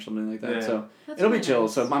of wine or something like that. Yeah. So That's it'll be really chill.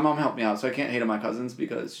 nice. So my mom helped me out, so I can't hate on my cousins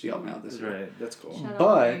because she helped me out this That's year. right. That's cool. Shout out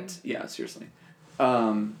But Lorraine. yeah, seriously.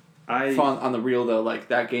 I On the real though, like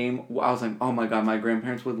that game, I was like, oh my god, my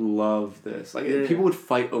grandparents would love this. Like Yeah. people would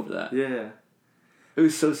fight over that. yeah. It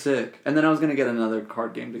was so sick. And then I was gonna get another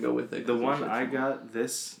card game to go with it. The 'cause it was, one like, I fun. got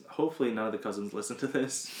this. Hopefully none of the cousins listen to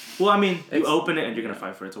this. Well, I mean, you It's- open it and you're gonna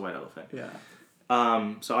fight for it. It's a white elephant. Yeah.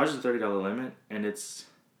 So ours is a $30 limit, and it's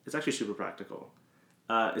actually super practical.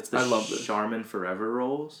 It's the I love this. Charmin Forever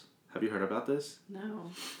rolls. Have you heard about this? No.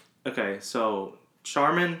 Okay, so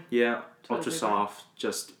Charmin, yeah, Toilet ultra paper. soft,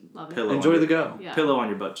 just Love it. pillow. Enjoy on the your, go. Yeah. Pillow on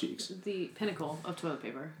your butt cheeks. The pinnacle of toilet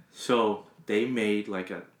paper. So they made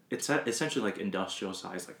like it's essentially like industrial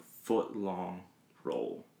size, like foot long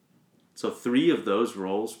roll. So 3 of those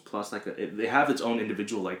rolls plus like they have its own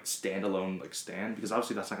individual like standalone like stand, because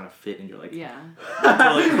obviously that's not gonna fit in your like Yeah.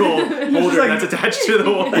 toilet roll holder like- that's attached to the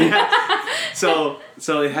wall. Yeah. So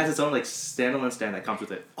it has its own like standalone stand that comes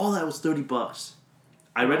with it. All that was $30.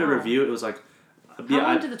 I read a Wow. review. It was like, How yeah,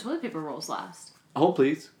 long do the toilet paper rolls last? Hold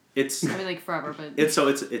please. it's I mean, like forever, but. it's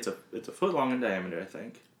a foot long in diameter, I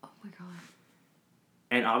think. Oh my god.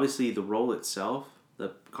 And obviously the roll itself,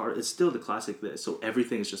 the card, it's still the classic this. So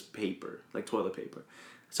everything is just paper, like toilet paper.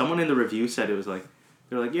 Someone in the review said it was like,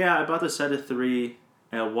 they're like, yeah, I bought the set of 3,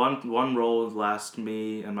 and one roll would last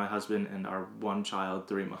me and my husband and our 1 child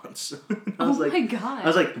 3 months. I was Oh like, my god. I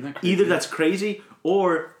was like, Isn't that crazy? either that's crazy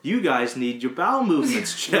or you guys need your bowel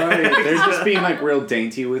movements checked. Right. They're just being like real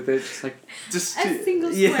dainty with it. Just like just A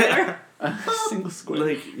single yeah. square. a single square.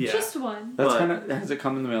 Like yeah. Just one. That's but- kind of. Has it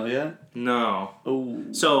come in the mail yet? No. Oh.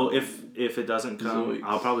 So if it doesn't come, Zoinks.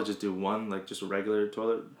 I'll probably just do one, like just a regular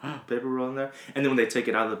toilet paper roll in there, and then when they take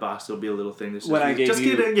it out of the box, there'll be a little thing that says, When I gave "Just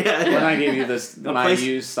you- kidding, yeah." When I gave you this, A my place-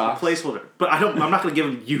 used a socks. placeholder, but I'm not gonna give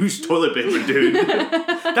them used toilet paper, dude.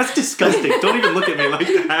 That's disgusting. Don't even look at me like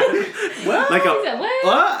that. What? Like Is that what?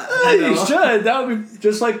 what? I You know. should. That would be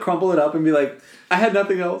just like crumple it up and be like, I had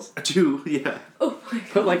nothing else. Dude, yeah, Oh my god.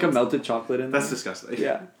 Put like a melted chocolate in that's there. disgusting.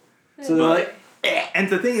 Yeah. So they're But- like, And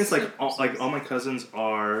the thing is, like all my cousins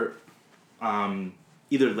are,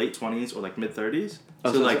 either late 20s or like mid 30s.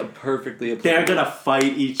 Oh, so so like it's perfectly they're gonna fight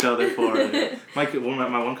each other for it. My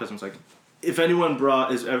one cousin's like, if anyone's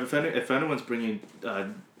bringing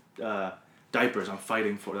diapers, I'm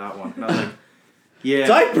fighting for that one. And I was like, yeah,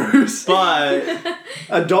 diapers, but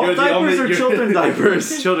adult diapers or children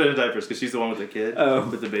diapers? Children diapers, because she's the one with the kid,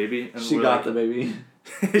 with the baby. And she got the baby.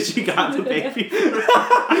 She got the baby.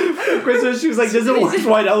 Christmas, she was like, "This is the worst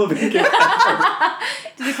white elephant gift ever."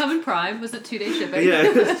 Did it come in Prime? Was it 2-day shipping? Yeah,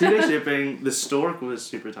 it was 2-day shipping. The stork was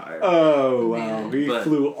super tired. Oh wow, Man. he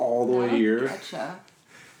flew all the way here. Gotcha.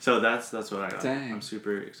 So that's what I got. Dang. I'm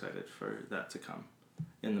super excited for that to come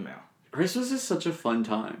in the mail. Christmas is such a fun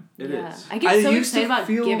time. It is. I get so used to excited about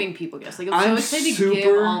feel- giving people gifts. Like, I'm I'm so excited to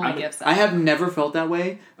give all my gifts out. I have never felt that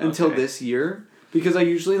way until Okay. this year because I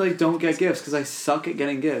usually like don't get gifts because I suck at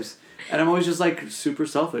getting gifts. And I'm always just like super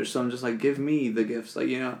selfish, so I'm just like, give me the gifts, like,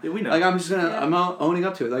 you know. Yeah, we know. Like I'm just gonna, I'm owning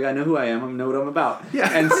up to it. Like I know who I am, I know what I'm about. Yeah.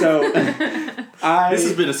 And so, This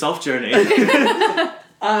has been a self journey.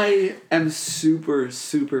 I am super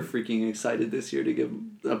freaking excited this year to give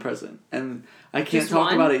a present, and I can't Just talk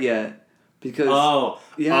one? about it yet because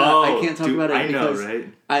I can't talk about it I know, because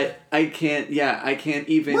right? I can't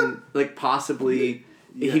even like possibly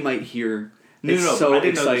he might hear. No, It's no, so I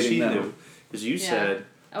didn't know that exciting she though. knew. Because you said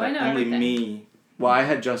Oh, I that know only everything. me. Well, I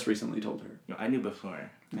had just recently told her. No, I knew before.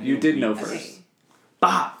 I You knew did we- know Okay. first.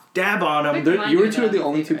 Bah! Dab on him. Quick. You were Reminder two of the that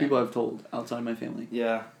only I'm two favorite. people I've told outside my family.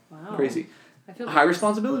 Yeah. Wow. Crazy. I feel High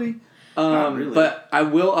responsibility. Not really. But I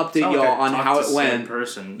will update It's not y'all like I on talked how to it said went.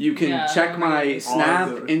 person. You can Yeah, check my right. Snap,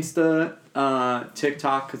 All the- Insta,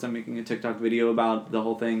 TikTok, because I'm making a TikTok video about the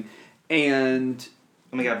whole thing. And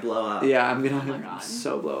I'm gonna get blow up. yeah, I'm Oh my gonna God.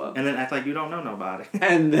 so blow up. And then act like you don't know nobody.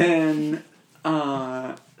 And then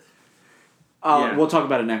Yeah. we'll talk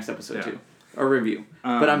about it next episode Yeah. too. A review.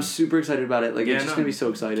 But I'm super excited about it. Like yeah, it's just no, gonna be so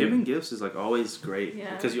exciting. Giving gifts is like always great.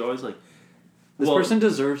 Yeah. Because you always like. This well, person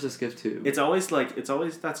deserves this gift too. It's always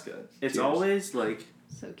that's good. It's Cheers. always like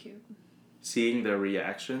So cute. seeing their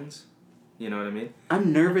reactions. You know what I mean?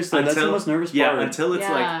 I'm nervous though. That's the most nervous Yeah, part. until it's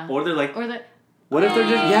Yeah. like, or they're like, Or the. What if they're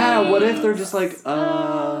just what if they're just like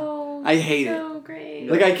Oh, I hate it. So great.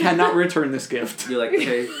 like I cannot return this gift. you're like,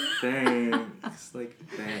 okay, thanks. Like,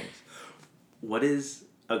 thanks. What is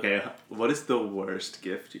the worst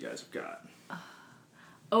gift you guys have got?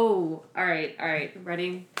 Oh, all right.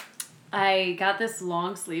 Ready? I got this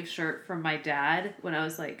long sleeve shirt from my dad when I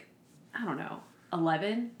was like, I don't know,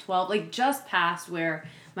 11, 12, like just past where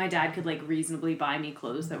my dad could like reasonably buy me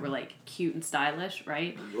clothes that were like cute and stylish,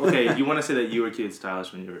 right? Okay, you want to say that you were cute and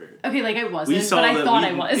stylish when you were... Okay, like I wasn't, We saw but I that thought we-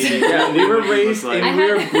 I was. Yeah, we were raised Like- and we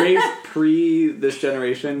were raised pre this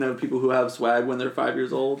generation of people who have swag when they're 5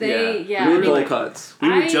 years old. They, yeah. we I were mean, bowl like- cuts. We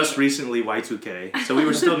were I- just recently Y2K, so we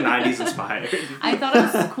were still 90s inspired. I thought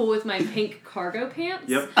I was cool with my pink cargo pants.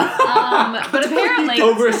 Yep. But apparently...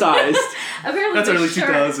 Oversized. Apparently That's the early shirt,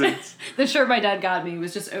 2000s. the shirt my dad got me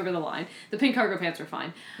was just over the line. The pink cargo pants were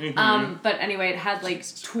fine. But anyway, it had like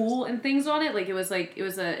tulle and things on it. Like it was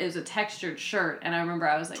a textured shirt, and I remember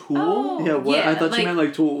I was like, Tool? oh, Yeah, what? I thought like, you meant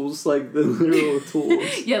like tools, like the literal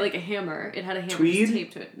tools. yeah, like a hammer. It had a hammer Tweed? just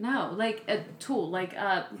taped to it. No, like a tulle, like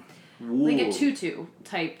a Wool. tutu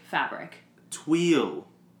type fabric.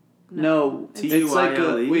 No, Tweel. it's like a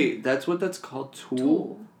T-U-I-L-E? wait. That's what that's called.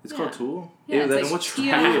 Tool. It's called Tool? Yeah, Ew, it's that's like what's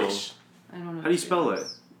T-O- trash? I don't know. How do you spell it?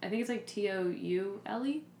 I think it's like Toule.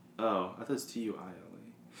 Oh, I thought it's Tuile.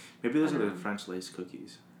 Maybe those I are don't the know. French lace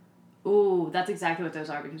cookies. Ooh, that's exactly what those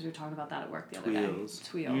are because we were talking about that at work the other day. Tweels.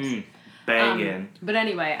 Tweels. Bangin'. But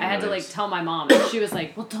anyway, I had to like Nice. tell my mom, and she was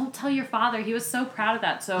like, "Well, don't tell your father. He was so proud of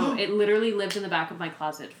that." So it literally lived in the back of my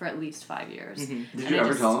closet for at least 5 years. Did And you I ever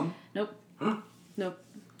just- tell him? Nope. Nope.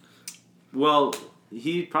 Well,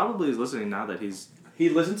 he probably is listening now that he's He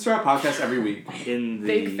listens to our podcast every week. in the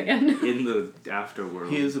Big fan. in the afterworld.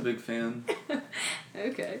 He is a big fan.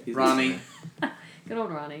 Okay. He's Ronnie, listening. Good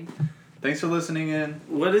old Ronnie. thanks for listening in.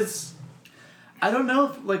 What is I don't know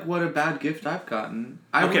if, like what a bad gift I've gotten.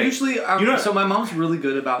 I Okay. usually You know- so my mom's really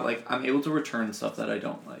good about like I'm able to return stuff that I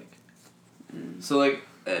don't like. So like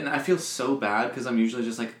and I feel so bad because I'm usually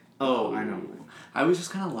just like Oh, I know. I always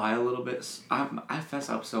just kind of lie a little bit. I fess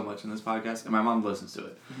up so much in this podcast, and my mom listens to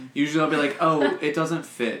it. Usually, I'll be like, "Oh, it doesn't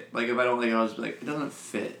fit." Like if I don't like it, I'll just be like, "It doesn't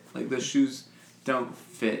fit." Like the shoes don't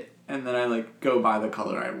fit, and then I like go buy the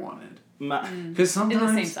color I wanted. Because In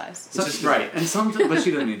sometimes the same size. So, It's just- right, and sometimes, but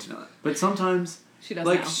she doesn't need to know that. But sometimes, She does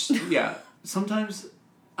like, now. yeah, sometimes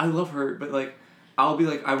I love her, but like, I'll be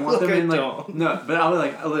like, I want them Look, in I like, don't. no, but I'll be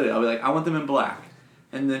like, I'll be like, I want them in black,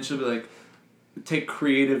 and then she'll be like, take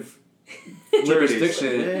creative Liberties.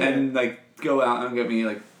 jurisdiction Yeah. and like go out and get me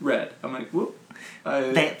like red. I'm like, whoop.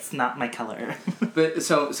 That's not my color. But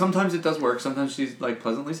so sometimes it does work. Sometimes she's like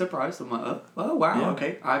pleasantly surprised. I'm like, oh wow, Yeah.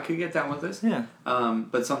 okay, I could get down with this. Yeah.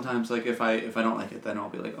 But sometimes like if I don't like it, then I'll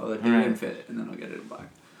be like, oh, that Right. didn't fit, and then I'll get it in black.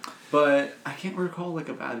 But I can't recall like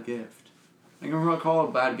a bad gift. I can recall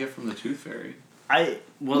a bad gift from the Tooth Fairy.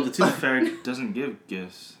 The Tooth Fairy doesn't give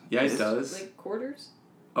gifts. Yeah, it It's- does. Like quarters?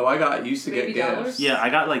 Oh, Maybe used to get dollars? gifts. Yeah, I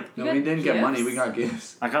got like No, You we got didn't get money. gifts? We got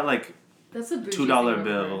gifts. I got like That's a bougie $2 thing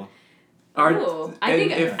bill, Ooh, I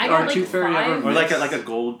think if I our got like Tooth Fairy five. ever or like missed- a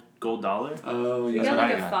gold dollar. Oh We yeah. That's got what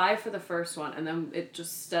like I a got. 5 for the first one, and then it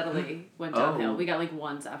just steadily went Oh. downhill. We got like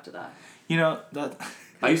ones after that. You know that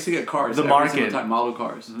I used to get cars. The every market. single time, model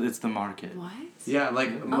cars. it's the market. What? Yeah, like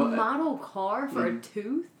A model car for Mm. a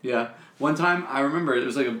tooth? yeah. One time I remember it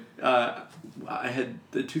was like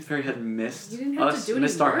the Tooth Fairy had missed You didn't have us, to do any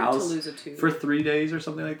missed our work to house lose a tooth. for 3 days or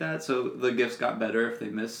something like that. So the gifts got better if they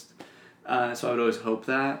missed. So I would always hope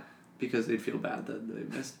that because they'd feel bad that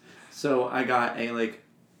they missed. So I got a like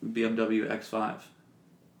BMW X5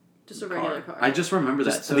 Just a regular car. I just remember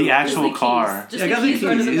that. Just So the Just actual the keys. car. Just yeah, I the got the keys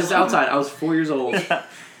right in keys. the It was middle. outside. I was 4 years old,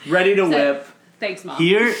 ready to So- whip. Thanks, Mom.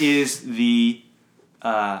 Here is the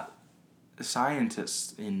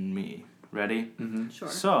scientist in me. Ready? Mm-hmm. Sure.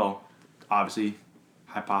 So, obviously,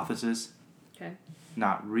 hypothesis, Okay.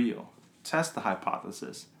 not real. Test the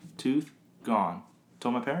hypothesis. Tooth, gone.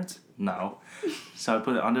 Told my parents? No. So I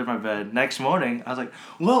put it under my bed. Next morning, I was like,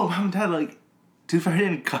 whoa, Mom and Dad, like, Tooth Fairy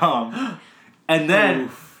didn't come. And then,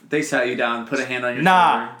 Oof. They sat you down, put a hand on your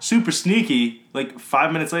nah, shoulder. super sneaky. Like,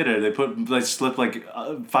 5 minutes later, they slipped like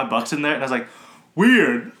 $5 in there. And I was like,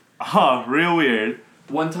 weird. Huh, real weird.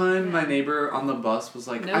 One time, my neighbor on the bus was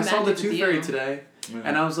like, No I saw the magic Tooth with Fairy you. today. Yeah.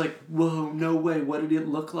 And I was like, whoa, no way, what did it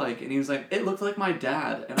look like? And he was like, it looked like my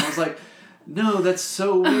dad. And I was like, no, that's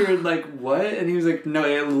so weird, like, what? And he was like, no,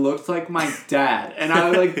 it looked like my dad. And I,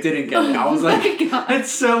 like, didn't get it. I was Oh my like, God.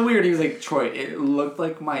 that's so weird. He was like, Troy, it looked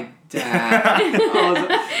like my dad.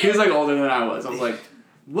 He was, like, older than I was. I was like,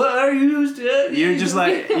 what are you studying? You're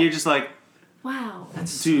just like, Wow.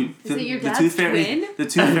 dude, Is it your the dad's Tooth Fairy, twin? the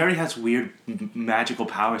Tooth Fairy has weird magical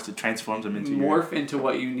powers to transform them into morph into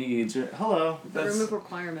what you need. Hello. That's, Room of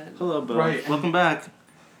requirement. Hello, Bill. Right. Welcome back.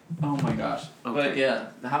 oh my gosh. Okay. But yeah,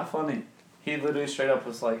 how funny. He literally straight up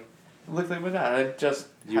was like, it looked like my dad. I just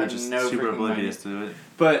You were had just no super freaking oblivious idea. to it.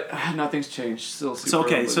 But nothing's changed. Still super So,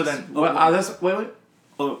 okay, so oblivious. then- Well,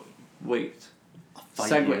 Oh, wait.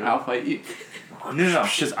 fight Segue. you. I'll fight you. No,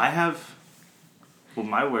 because I have. Well,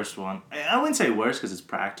 my worst one. I wouldn't say worst because it's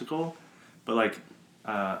practical, but like,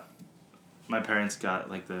 my parents got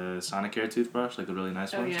like the Sonicare toothbrush, like the really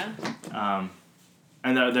nice Oh, one. yeah?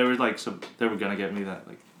 And they were like, so they were gonna get me that,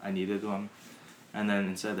 like I needed one, and then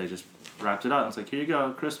instead they just wrapped it up. I was like, here you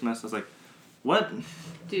go, Christmas. I was like, what?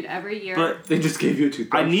 Dude, every year. But They just gave you a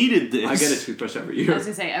toothbrush. I needed this. I get a toothbrush every I year. was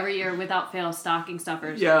gonna say, every year without fail, stocking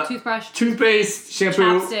stuffers. Yeah. Toothbrush, Toothpaste,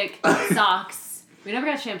 shampoo. chapstick, socks. We never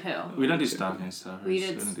got shampoo. We don't do stocking stuffers. We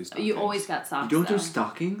did. don't do You stockings. always got socks. You don't though. do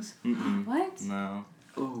stockings? Mm-mm. What? No.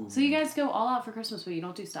 Oh. So you guys go all out for Christmas, but you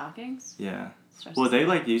don't do stockings? Yeah. Stretches Well, they out.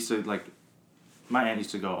 like used to like. My aunt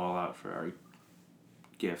used to go all out for our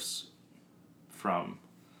gifts. From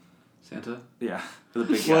Santa? yeah, for the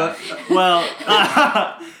big What? guy. Well,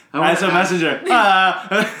 as a messenger.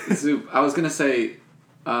 Zoop. I was gonna say.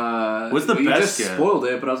 What's the you best just gift? spoiled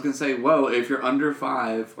it, but I was gonna say, whoa, if you're under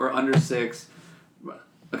 5 or under 6,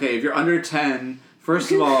 okay, if you're under 10,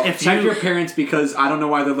 first of all, If check you- your parents because I don't know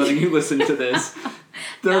why they're letting you listen to this.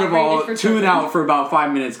 Third Not of all, rated for tune children. out for about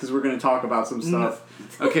 5 minutes because we're gonna talk about some stuff.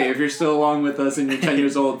 Okay, if you're still along with us and you're 10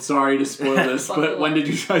 years old, sorry to spoil this, but Buckle when up. did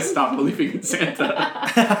you guys stop believing in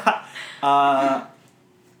Santa?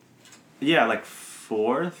 Yeah, like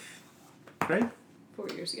 4th grade. 4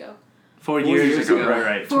 years ago. 4 years ago.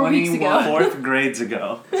 Right. 4 weeks ago. 4th grades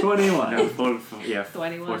ago. 21. No, yeah.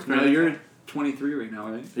 21. 4th No, grade. you're 23 right now,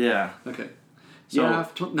 right? Yeah. Okay. So- Yeah,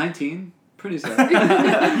 19. Pretty sad.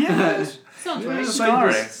 Yeah. Sounds Yeah, right. if Sorry.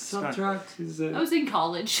 I just subtract is, I was in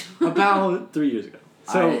college. about 3 years ago.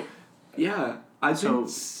 So, I- yeah, I So- think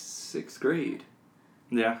 6th grade.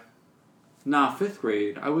 Yeah. Nah, 5th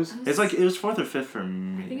grade. It's like it was 4th or 5th for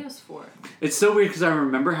me. I think I was 4. It's so weird because I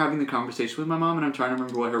remember having the conversation with my mom and I'm trying to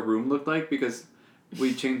remember what her room looked like because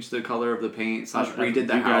we changed the color of the paint / redid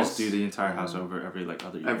the you house. guys do the entire house over every like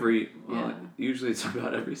other year. Yeah. Usually it's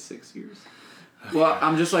about every 6 years. Well,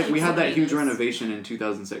 I'm just like, we had that huge renovation in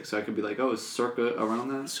 2006, so I could be like, oh, it's circa around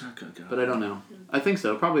that? Circa go. But I don't know. I think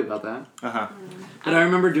so, probably about that. Uh-huh. But I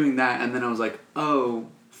remember doing that, and then I was like, oh,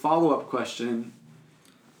 follow-up question.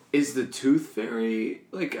 Is the Tooth Fairy...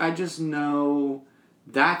 Like, I just know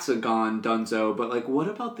that's a gone donezo, but, like, what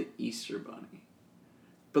about the Easter Bunny?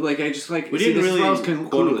 But like I just like We see, didn't this is really where I was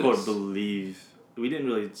quote unquote clueless. believe. We didn't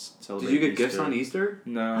really celebrate. Did you get Easter. gifts on Easter?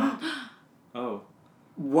 No. Oh.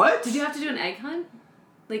 What? Did you have to do an egg hunt?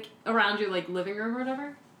 Like, around your, like, living room or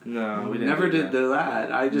whatever? No, we didn't. Never do did that.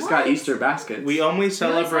 that. I just got What? Easter baskets. We only We always had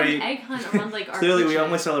celebrate. an egg hunt around, like, our Clearly, we kitchen.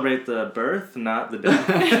 only celebrate the birth, not the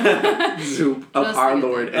death Zoop of Just our like a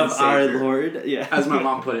Lord thing. and of our Savior, Lord. Yeah. as my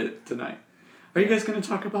mom put it tonight. Are you guys going to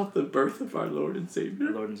talk about the birth of our Lord and Savior?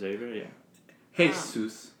 Lord and Savior. Yeah.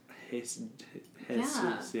 Jesus. Jesus. Yeah.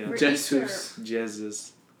 Yeah. For Jesus. Easter,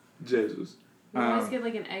 Jesus. Jesus. we always Um, get,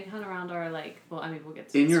 like, an egg hunt around our, like... Well, I mean, we'll get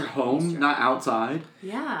to In this your on home, Easter. not outside?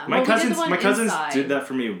 Yeah. My Well, we did the one cousins inside. did that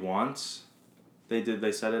for me once. They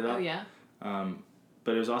set it up. Oh, yeah?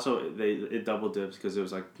 But it was also it double dips because it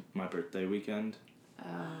was like my birthday weekend,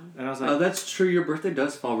 and I was like, Oh, that's true. Your birthday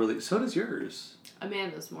does fall really... So does yours.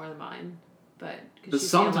 Amanda's more than mine. But But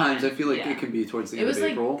sometimes I feel like yeah. it can be towards the It end was of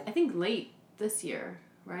like, April. I think late this year,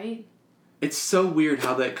 right? It's so weird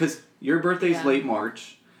how that... Because your birthday's Yeah. late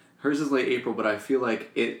March. Hers is late April, but I feel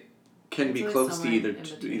like it can It's be always close to somewhere in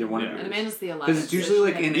between. either one Yeah. of And yours. Amanda's the 11th. Because it's usually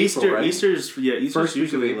like in Easter. April, right? Easter's First week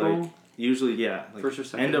of usually April? like like First or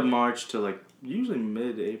second? end of March to like usually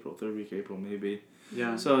mid-April, third week April maybe.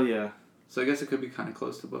 Yeah. So yeah, So I guess it could be kind of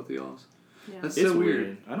close to both of y'all's. Yeah. That's it's so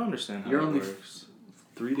weird. I don't understand how You're it only works.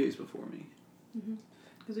 3 days before me.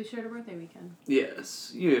 Because we shared a birthday weekend.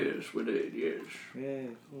 Yes. Yes, we did. Yes.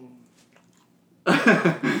 Yeah, cool.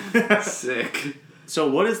 Sick. So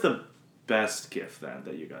what is the best gift then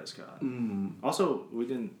that you guys got? Mm. Also, we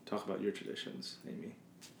didn't talk about your traditions, Amy.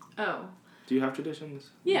 Oh. Do you have traditions?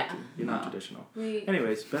 Yeah. You're not No. traditional. We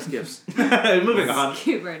Anyways, best gifts. Moving on.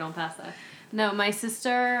 skip right on past that. No, my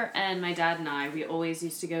sister and my dad and I, we always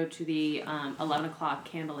used to go to the 11 o'clock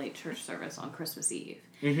candlelight church service on Christmas Eve.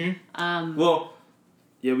 Mm-hmm. Well,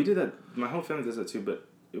 yeah, we did that. My whole family does that too, but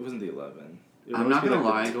it wasn't the 11. It would I'm always not be gonna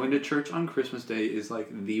like lie, the going to church on Christmas Day is like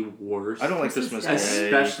the worst. I don't like Christmas Christmas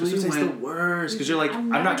Day. Day. Especially Christmas Day's the when- worst because you're like, I've I'm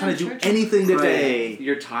never not trying to done do church on anything Christmas today.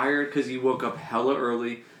 You're tired because you woke up hella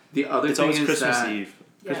early. The other It's thing always is Christmas that Eve.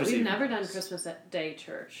 Yeah, Christmas we've Eve. never done Christmas Day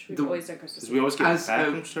church. We've The- always done Christmas Because we always get As back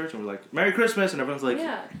a- from church and we're like, Merry Christmas, and everyone's like,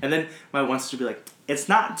 Yeah. and then my one sister would be like, it's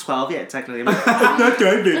not 12 yet, technically. I'm like, it's not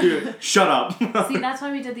time to do it. Shut up. See, that's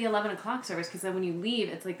why we did the 11 o'clock service, because then when you leave,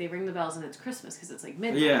 it's like they ring the bells and it's Christmas, because it's like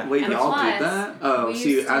midnight. Yeah. Wait, And y'all plus, did that? Oh, we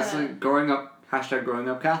see, used as to- like growing up, #growing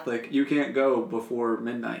up Catholic, you can't go before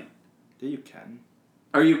midnight. Yeah, you can.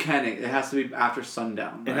 Or you can. It has to be after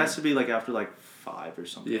sundown. It right? has to be like after like 5 or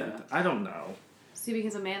something. Yeah. Like that. I don't know. See,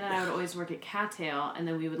 because Amanda and I would always work at Cattail, and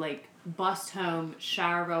then we would like bust home,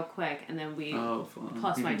 shower real quick, and then we, Oh, fun.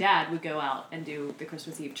 plus my dad, would go out and do the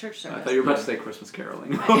Christmas Eve church service. I thought you were about to say Christmas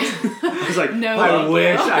caroling. I was like, No. I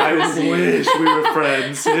wish, No. I wish we were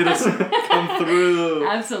friends. It has come through.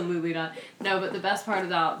 Absolutely not. No, but the best part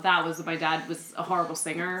about that was that my dad was a horrible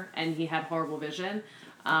singer, and he had horrible vision.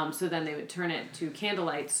 So then they would turn it to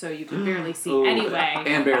candlelight, so you could barely see Ooh, anyway.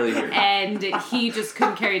 And barely hear. And he just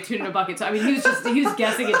couldn't carry a tune in a bucket. So I mean, he was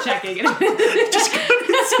guessing and checking, and Just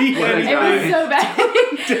couldn't see What a it anything. was so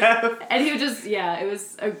bad. Deaf. And he would just, yeah, it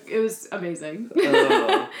was amazing.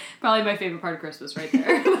 Oh. Probably my favorite part of Christmas, right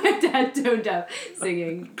there. My dad tone deaf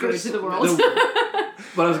singing "Go to the World."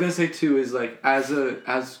 What I was gonna say too is like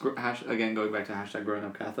again going back to #growing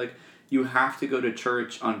up Catholic, you have to go to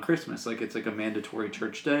church on Christmas. Like it's like a mandatory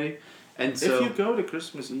church day, and so. If you go to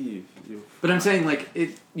Christmas Eve, But I'm saying like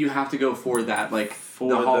you have to go for that like for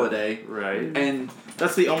the holiday, right? and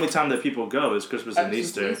That's the only time that people go is Christmas and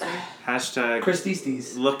Easter. #.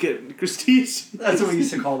 Christistes. Look at Christie's. That's what we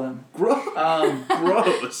used to call them. Gross.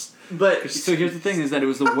 Gross. but so here's the thing is that it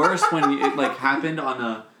was the worst when it like happened on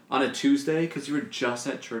a Tuesday because you were just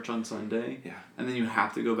at church on Sunday, Yeah. and then you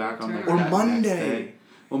have to go back on like Or that next Monday. day.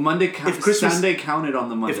 Well, Monday If Christmas- Sunday counted on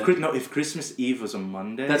the Monday. If Christmas Eve was a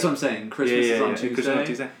Monday. That's what I'm saying. Christmas is on If Tuesday. Christmas on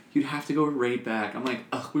Tuesday. You'd have to go right back. I'm like,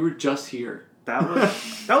 ugh, we were just here. That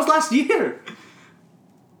was last year.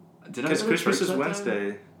 Did I? Because go to Christmas church is that day?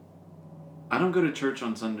 Wednesday. I don't go to church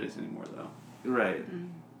on Sundays anymore though. Right.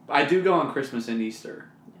 I do go on Christmas and Easter.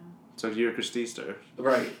 So you're a Christeaster.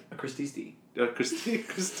 Right, a Christisti.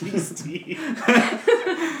 Christeaster.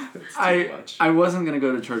 I wasn't gonna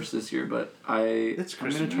go to church this year, but It's I'm gonna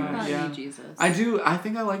Christmas. try. Probably Yeah, Jesus. I do. I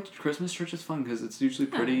think I like Christmas church is fun because it's usually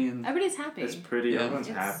pretty and Everybody's happy. It's pretty. Yeah. Everyone's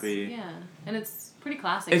It's- happy. Yeah, and it's pretty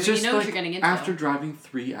classic. it's I mean, just you know like what you're getting into. after driving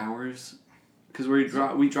 3 hours, because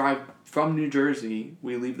we drive from New Jersey,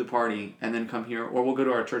 we leave the party and then come here, or we'll go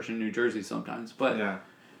to our church in New Jersey sometimes. But Yeah.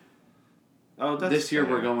 Oh, that's this year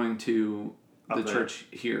fair. we're going to the Up there. church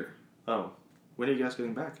here. Oh, when are you guys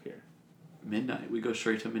getting back here? Midnight. We go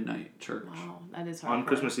straight to midnight church. Wow, that is hard. On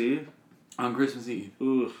Christmas Eve. On Christmas Eve.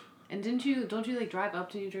 Oof. And don't you like drive up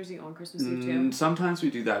to New Jersey on Christmas Eve too? Sometimes we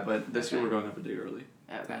do that, but this year Okay. we're going up a day early.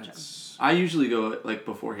 Oh, gotcha. That's- I usually go like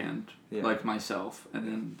beforehand, Yeah. like myself, and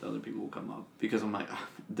then the other people will come up because I'm like,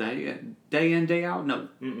 day in, day out? No.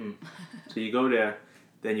 Mm-mm. So you go there,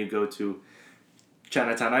 then you go to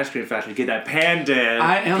Chinatown Ice Cream Factory, get that Pandan.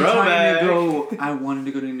 I am throwback. trying to go. I wanted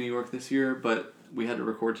to go to New York this year, but we had to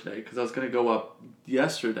record today because I was going to go up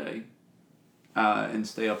yesterday and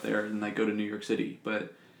stay up there and like go to New York City,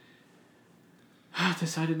 but I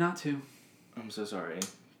decided not to. I'm so sorry.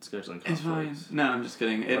 Scheduling conflicts. It's fine. No, I'm just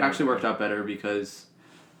kidding. It Whatever. actually worked out better because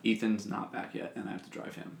Ethan's not back yet and I have to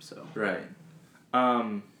drive him, so. Right.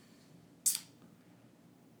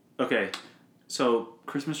 Okay. So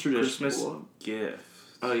Christmas tradition. Christmas gift.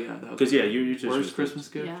 Oh yeah, that was. Because yeah, you just Worst Christmas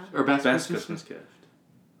gift Yeah. or best Christmas gift.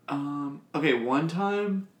 Okay, one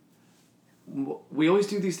time we always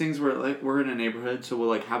do these things where like we're in a neighborhood, so we'll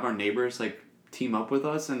like have our neighbors like team up with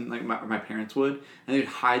us, and like my parents would, and they'd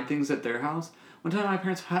hide things at their house. One time my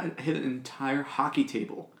parents hid an entire hockey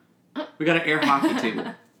table. We got an air hockey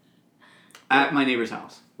table at my neighbor's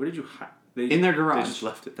house. Where did you hide? In their garage. They just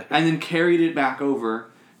left it there. And then carried it back over.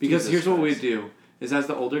 Because Jesus here's what Christ. we'd do. Is as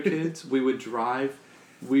the older kids, we would drive.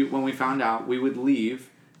 When we found out, we would leave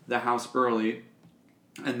the house early.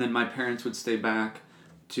 And then my parents would stay back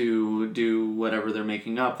to do whatever they're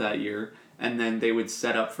making up that year. And then they would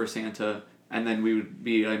set up for Santa. And then we would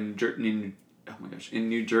be in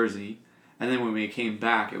New Jersey. And then when we came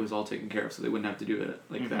back, it was all taken care of. So they wouldn't have to do it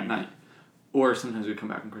like that night. Or sometimes we'd come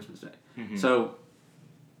back on Christmas Day. Mm-hmm. So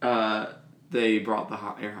they brought the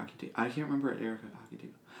air hockey table. I can't remember an air hockey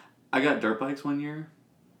table. I got dirt bikes one year.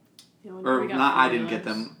 Yeah, when Or we got not, I didn't get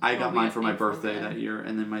four-wheelers. them. I got We mine got for my paid birthday them. that year,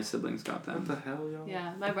 and then my siblings got them. What the hell, y'all?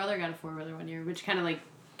 Yeah, my brother got a 4-wheeler one year, which kind of like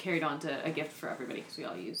carried on to a gift for everybody because we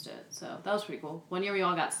all used it. So that was pretty cool. One year we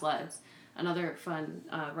all got sleds. Another fun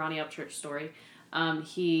Ronnie Upchurch story.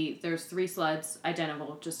 There's 3 sleds,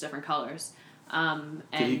 identical, just different colors. And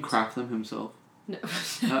Did he craft them himself? No,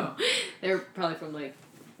 Oh. they were probably from like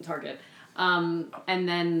Target. And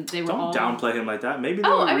then they were Don't all downplay him like that. Maybe. They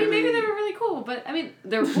Oh, were I mean, really... maybe they were really cool, but I mean,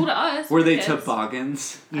 they were cool to us. Were they kids.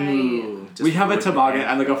 toboggans? Ooh, just We have a look toboggan at-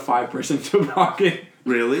 and like a 5-person toboggan.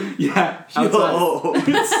 Really? Yeah. Yo. outside.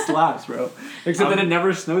 It slaps, bro. Except that it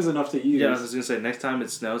never snows enough to use. Yeah, I was gonna say next time it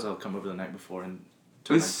snows, I'll come over the night before and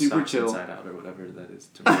turn It's my super socks chill. inside out or whatever that is.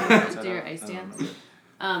 Turn my socks inside Do your out. ice I don't dance.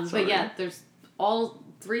 remember. But yeah, there's all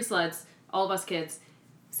 3 sleds, all of us kids,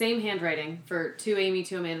 same handwriting for 2 Amy,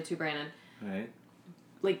 2 Amanda, 2 Brandon. Right.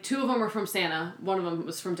 Like 2 of them were from Santa, 1 of them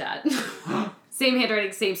was from Dad. Same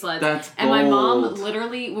handwriting, same sleds. That's and my mom bold.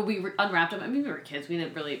 literally, when we unwrapped them, I mean, we were kids, we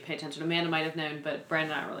didn't really pay attention. Amanda might have known, but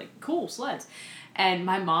Brandon and I were like, cool, sleds. And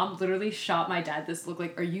my mom literally shot my dad this look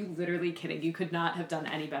like, are you literally kidding? You could not have done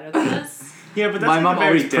any better than this. Yeah, but that's My like mom a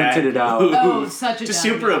very always dad printed it out. move. Oh, such a Just dad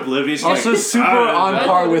super move. oblivious. She's Also like, super "Ah, on that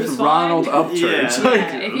par was with fine." Ronald Upchurch. Yeah. Like,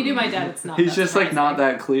 Yeah, if you knew my dad, it's not he's that just like not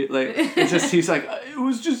surprising. that clear. Like it's just he's like it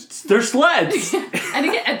was just they're sleds. And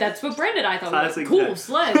again, and that's what Brandon and I thought was Classic cool dad.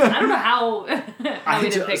 sleds. I don't know how we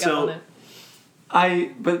didn't pick up on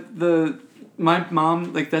it. But my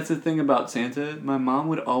mom, like that's the thing about Santa. My mom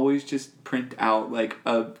would always just print out like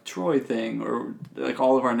a Troy thing or like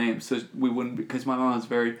all of our names, so we wouldn't because my mom has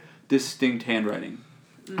very distinct handwriting,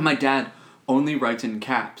 and my dad only writes in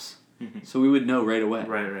caps, so we would know right away.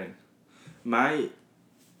 Right. My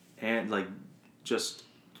aunt, like, just...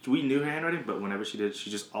 We knew her handwriting, but whenever she did, she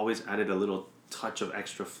just always added a little touch of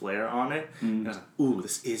extra flair on it. And I was like, ooh,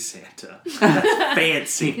 this is Santa. That's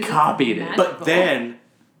fancy. He copied it. But then,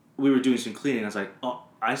 we were doing some cleaning, I was like, oh,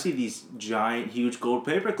 I see these giant, huge gold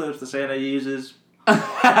paper clips that Santa uses.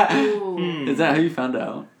 Ooh. Is that how you found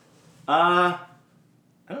out? I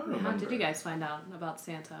don't remember. How did you guys find out about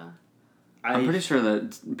Santa? I'm pretty sure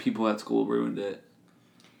that people at school ruined it.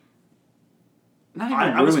 Not even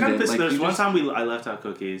I was ruined kind of it. pissed. Like, There's you one just- time I left out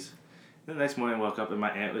cookies. And the next morning I woke up and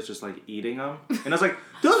my aunt was just like eating them. And I was like,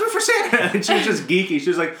 those were for Santa. And she was just geeky. She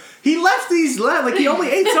was like, he left these like he only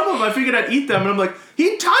ate some of them. I figured I'd eat them. And I'm like,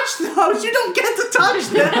 he touched those. You don't get to touch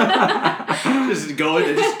them. just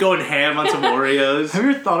going ham on some Oreos. Have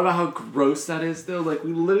you ever thought about how gross that is though? Like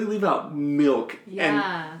we literally leave out milk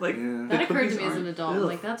Yeah. and like Yeah. That the occurred to cookies me as an aren't- adult. ugh.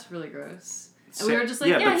 Like, that's really gross. And we were just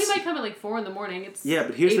like, Yeah, yeah, but he s- might come at like 4 a.m. It's Yeah,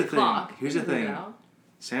 but here's 8 the thing. o'clock. Here's the We can figure thing. it out.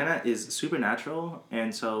 Santa is supernatural,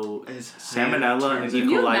 and so It's salmonella and turns E. Can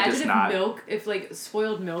you coli imagine does if not. if like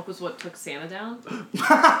spoiled milk was what took Santa down?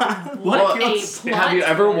 What? What a else? plot Have you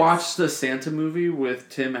ever twist. watched the Santa movie with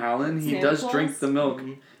Tim Allen? He Santa does Claus? drink the milk,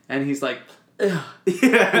 and he's like, ugh.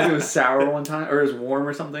 Yeah. It was sour one time, or it was warm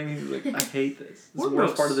or something. He's like, I hate this. This is the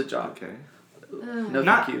worst part of the job. Okay. No,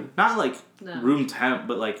 not thank you. not like No. room temp,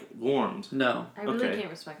 but like warmed. No. I really Okay. can't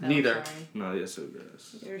respect that. Neither. I'm sorry. No, yes, so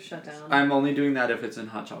gross. You're shut down. I'm only doing that if it's in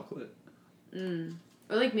hot chocolate.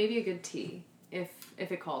 Or like maybe a good tea if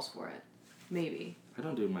it calls for it. Maybe. I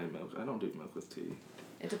don't do my milk. I don't do milk with tea.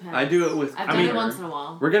 It depends. I do it with. I've I done mean- it once in a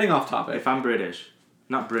while. We're getting off topic. If I'm British,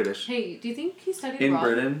 not British. Hey, do you think he studied In abroad?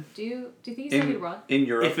 Britain? Do you think he studied abroad? In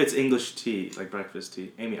Europe. If it's English tea, like breakfast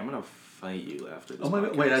tea, Amy, I'm gonna fight you after this. Oh my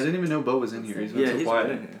god! podcast. Wait, I didn't even know Bo was in here. He's been Yeah, so he's quiet.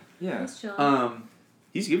 right in here. Yeah, He's chilling.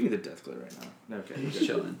 he's giving me the death glare right now. Okay, He's good.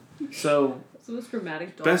 chilling. So It's the most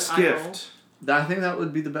dramatic dog Best eye roll. gift. I think that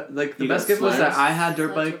would be the best. Like the You best got gift was that sleds? I had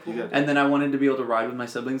dirt Sleds are bike, cool. You got- and then I wanted to be able to ride with my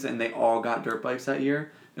siblings, and they all got dirt bikes that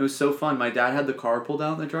year. It was so fun. My dad had the car pulled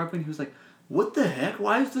out in the driveway, and he was like, "What the heck?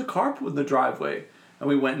 Why is the car pulled in the driveway?" And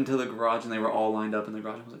we went into the garage, and they were all lined up in the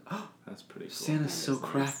garage. I was like, "Oh, That's pretty cool. Santa's That so is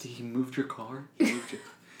nice. crafty. He moved your car."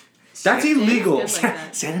 That's That's illegal. It's good like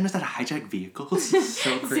that. Santa knows how to hijack vehicles. So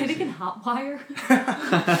Santa crazy. can hotwire.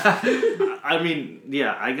 I mean,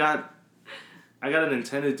 yeah, I got a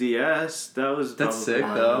Nintendo DS. That was That's probably sick,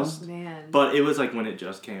 the though. best. Oh, man. But it was like when it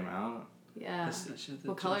just came out. Yeah.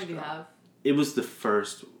 What color do you have? It was the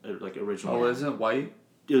first like original. Oh, is it white?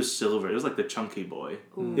 It was silver. It was like the chunky boy.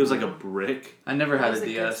 Ooh. It was like a brick. I never That had was a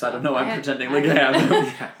the good DS. I stuff. don't know. I I'm had- pretending I like I had- have them.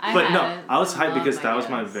 Yeah. I But no, had it. I was I hyped because love my that was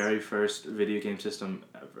my DS. very first video game system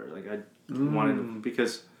ever. Like I wanted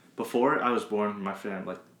because before I was born, my family,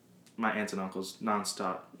 like my aunts and uncles,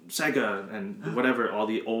 nonstop Sega and whatever all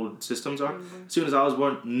the old systems are. As soon as I was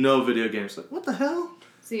born, no video games. Like what the hell?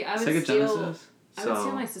 See, I would Sega steal. Genesis. I would So-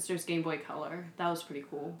 steal my sister's Game Boy Color. That was pretty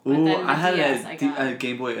cool. But Ooh, then I had DS, I got- a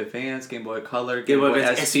Game Boy Advance, Game Boy Color, Game Game Boy Boy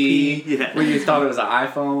SP, SP, yeah. where you thought it was an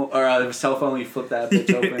iPhone or a cell phone. You flip that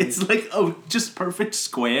bitch open. It's like just perfect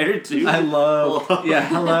square too. I love. Hello. Yeah,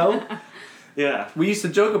 hello. Yeah. We used to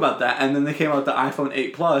joke about that, and then they came out with the iPhone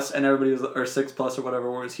 8 Plus, and everybody was or 6 Plus or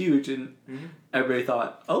whatever was huge, and everybody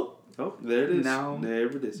thought, oh, Oh, there it is. Now- there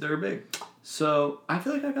it is. they're big. So I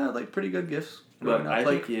feel like I got like pretty good gifts. But growing up. I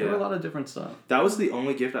like think, there were a yeah. lot of different stuff. That was the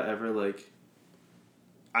only gift I ever like.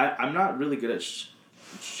 I'm not really good at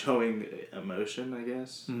showing emotion, I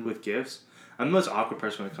guess, with gifts. I'm the most awkward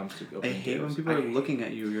person when it comes to I opening hate when gifts. people are looking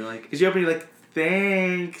at you. You're like, Because you open, you're like,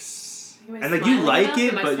 thanks. Am I And like you smiling like enough?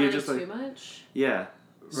 it, Am I but you're smiling just like, too much. yeah.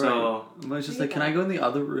 So, right. I was just I like, get can I that. go in the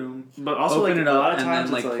other room? but also open like it a lot up of and times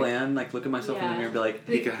then it's like like plan, like look at myself in the mirror and be like,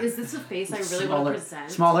 But got- is this a face I really smaller, want to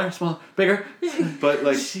present? smaller, bigger. But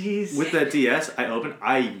like Jeez. with that DS, I opened.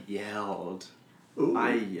 I yelled. Ooh.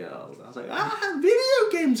 I yelled. I was like,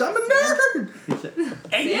 video games. I'm a nerd.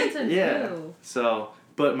 Santa Yeah. knew. So,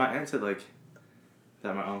 but my aunt said like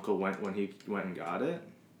that my uncle went when he went and got it.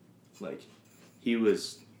 Like, he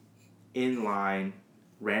was in line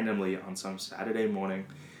randomly on some Saturday morning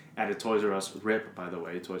at a Toys R Us. RIP, by the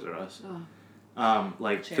way, Toys R Us. Oh.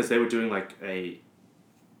 Like, because they were doing like a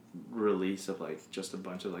release of like just a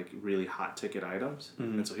bunch of like really hot ticket items,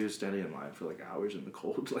 and so he was standing in line for like hours in the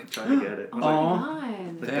cold, like trying to get it. I was like, Oh Aw. my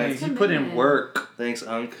God. Dang, That's he put in commitment. work. thanks,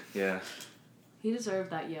 Unc. Yeah. He deserved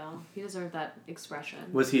that yell. He deserved that expression.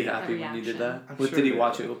 Was he That happy when you did reaction. that? I'm What, sure did he he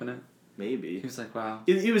watch was. you open it? Maybe. He was like, wow.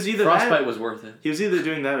 It was either Frostbite that, was worth it. he was either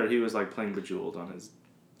doing that or he was like playing Bejeweled on his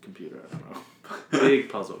computer. I don't know. Big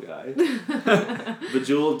puzzle guy.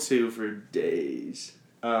 Bejeweled 2 for days.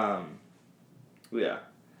 Yeah.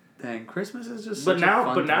 Dang, Christmas is just But such a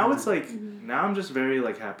now, fun time. it's like now I'm just very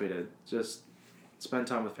like happy to just spend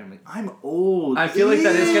time with family. I'm old. I feel like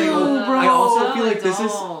that is getting old. Ew, bro. I also So feel like this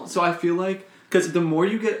adult. is so. I feel like because the more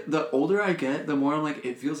you get, the older I get, the more I'm like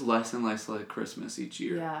it feels less and less like Christmas each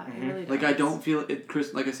year. Yeah, it Mhm. really does. Like I don't feel it.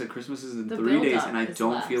 Like I said, Christmas is in The 3 days, build-up and I is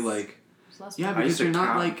don't less. feel like There's less Yeah, I because used to you're not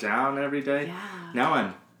count like down every day. Yeah. Now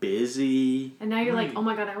I'm busy. And now you're Right. like, oh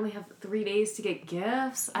my god, I only have 3 days to get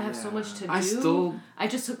gifts. I have so Yeah. much to do. I still I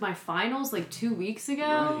just took my finals like 2 weeks ago.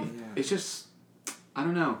 Right. Yeah. It's just, I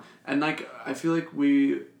don't know. And like, I feel like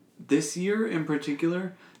this year in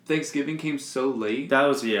particular, Thanksgiving came so late. That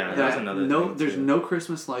was that was that another. no, thing, there's too. no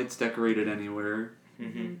Christmas lights decorated anywhere.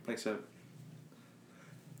 Except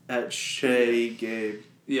at Shay Gabe.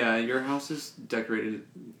 Yeah, your house is decorated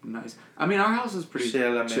nice. I mean, our house is pretty Chez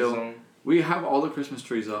la chill. Maison. We have all the Christmas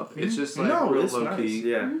trees up. It's just like no, real it's low nice.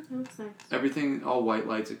 key. Yeah. Mm-hmm. That's nice. Everything, all white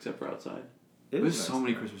lights except for outside. It There's is so nice,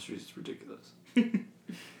 many though. Christmas trees, it's ridiculous.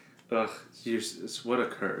 Ugh, it's what a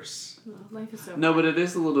curse. Oh, life is so No, but it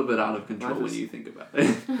is a little bit out of control Life when is- you think about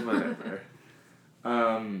it. Whatever.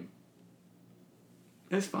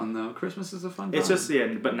 It's fun though. Christmas is a fun time. It's just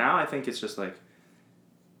but now I think it's just like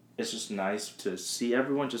it's just nice to see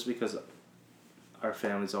everyone just because our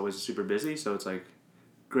family's always super busy, so it's like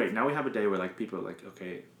great. Now we have a day where like people are like,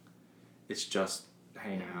 okay, it's just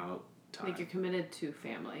hanging out time. Like you're committed to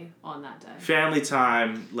family on that day. Family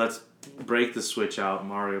time. Let's break the switch out.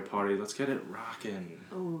 Mario Party. Let's get it rocking.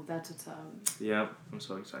 Oh, that's what's up. Yep, I'm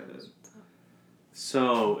so excited.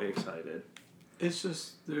 So excited. It's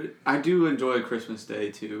just I do enjoy Christmas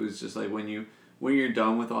Day too. It's just like when you're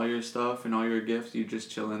done with all your stuff and all your gifts, you just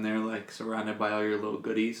chill in there like surrounded by all your little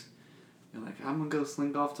goodies. You're like, I'm gonna go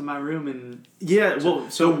slink off to my room and Yeah, well,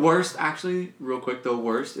 so the worst actually, real quick, the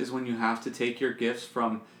worst is when you have to take your gifts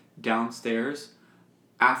from downstairs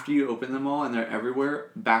after you open them all and they're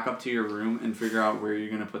everywhere, back up to your room and figure out where you're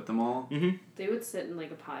gonna put them all. Mm-hmm. They would sit in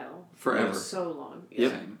like a pile Forever. for so long.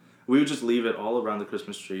 Yep. Same. We would just leave it all around the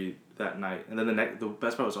Christmas tree that night, and then the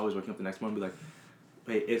best part was always waking up the next morning and be like,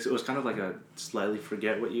 wait, it was kind of like a slightly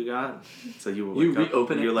forget what you got. So you would wake up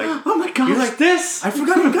reopen and it. you're like, oh my god, you're like, this! I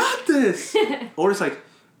forgot I got this. Or it's like,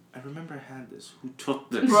 I remember I had this. Who took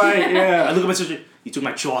this? Right, yeah. I look at my sister. You took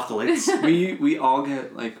my chocolates. we all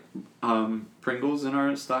get like Pringles in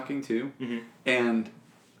our stocking too, Mm-hmm. and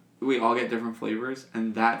we all get different flavors,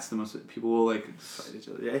 and that's the most people will like. Fight each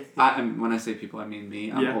other. Yeah. When I say people, I mean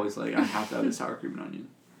me. I'm Yeah. always like, I have to have the sour cream and onion.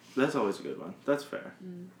 That's always a good one. That's fair.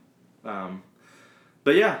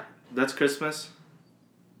 But yeah, that's Christmas.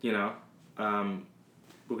 You know, we're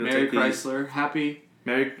gonna Merry take these. Chrysler, happy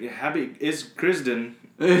Happy is Kristen.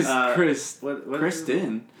 is Chris. What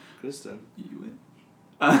Kristen. Kristen. You win.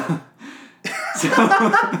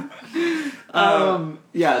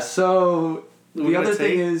 Yeah. So We're the gonna other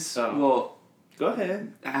thing take- is oh. Go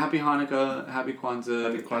ahead. Happy Hanukkah, Happy Kwanzaa,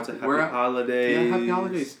 Happy Kwanzaa. Happy We're- holidays. Yeah, happy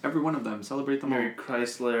holidays. Every one of them. Celebrate them Merry all.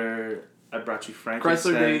 Chrysler. I brought you Chrysler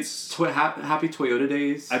frankincense. Days. Happy Toyota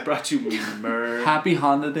Days. I brought you myrrh. Happy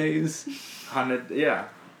Honda Days. Honda. Yeah.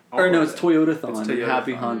 Or no, All it's of it. Toyota-thon. It's Toyota-thon.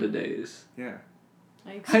 Happy Honda Days. Yeah.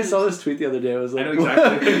 I saw this tweet the other day. I was I like, know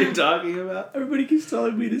exactly what you're talking about. Everybody keeps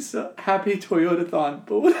telling me to Happy Toyota-thon,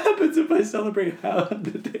 but what happens if I celebrate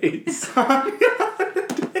Honda Days?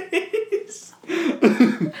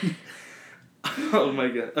 Oh my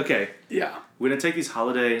god. Okay. Yeah. We're gonna take these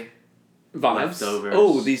holiday Vibes. Leftovers.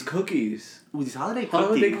 Oh, these cookies. Ooh, these holiday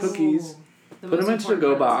Holiday cookies. cookies. The Put most 'em into the important go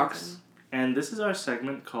part of box. something. And this is our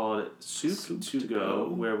segment called Soup to Go,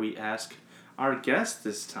 where we ask our guest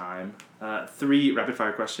this time 3 rapid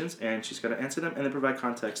fire questions, and she's going to answer them and then provide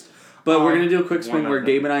context. But we're on going to do a quick one spin of where them.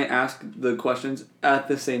 Gabe and I ask the questions at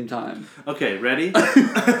the same time. Okay, ready? That's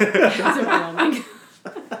overwhelming.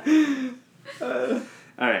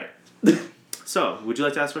 All right. So, would you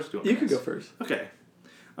like to ask first? You can go first. Okay.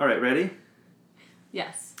 All right, ready?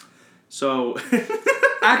 Yes. So,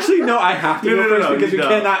 Actually, no, I have to No, go no, no, first no, because you we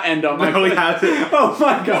don't. cannot end on my No, we have to. Oh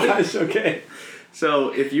my gosh, okay. so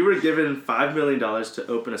if you were given $5 million to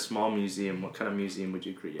open a small museum, what kind of museum would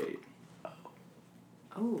you create?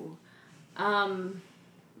 Oh. I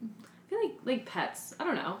feel like pets. I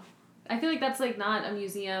don't know. I feel like that's like not a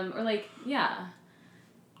museum or like yeah.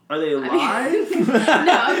 Are they alive?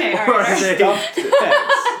 No, okay, all Or right. are they, Stuffed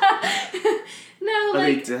pets. No, are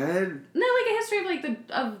they like dead? no, like a history of like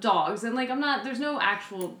of dogs and like I'm not. There's no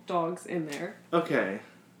actual dogs in there. Okay.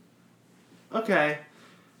 Okay.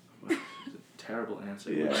 Terrible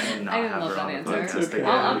answer. Yeah. We should not I didn't have love her that on the answer. podcast okay.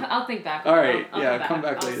 again. I'll think back. All right, I'll yeah, come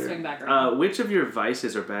back I'll later. swing back around. Which of your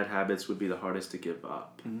vices or bad habits would be the hardest to give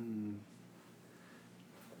up?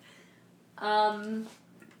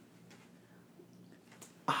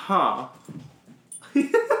 Huh.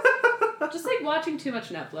 Just like watching too much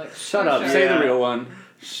Netflix. Shut For up. sure. Say Yeah. the real one.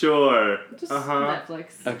 Sure. Just Uh-huh.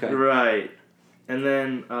 Netflix. Okay. Right. And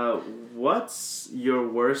then, what's your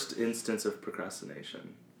worst instance of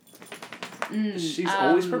procrastination? She's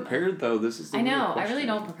always prepared though. This is the I weird know. I question. really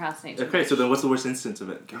don't procrastinate. too Okay, much. so then what's the worst instance of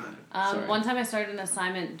it? God. Sorry. One time I started an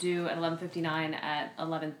assignment due at 11:59 at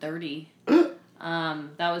 11:30.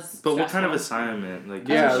 That was. But what kind of stressful. assignment? Like,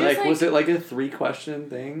 Yeah, she was like, was it like a 3-question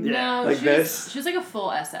thing? Yeah. No, Like she this? Was, she was like a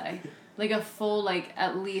full essay, like a full like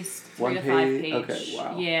at least 3 1 to 5 page? page. Okay,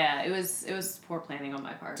 wow. Yeah, it was poor planning on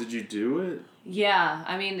my part. did you do it? Yeah,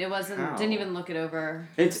 I mean it wasn't. How? Didn't even look it over.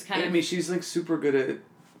 It's Just kind I mean, she's like super good at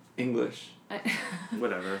English.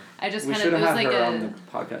 Whatever. I just We kind should of. have It was had like her a on the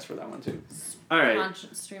podcast for that one too. All right.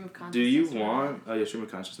 stream of consciousness. Do you or want... Oh, yeah, stream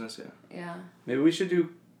of consciousness, yeah. whatever. Yeah. Maybe we should do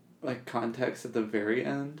like context at the very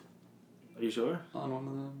end Are you sure? on one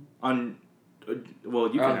of them. On...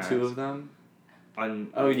 well, you Or can on 2 ask. of them. On...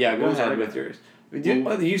 Oh yeah, what go was ahead that with again? yours.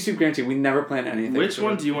 Well, the YouTube guarantee. We never plan anything. Which for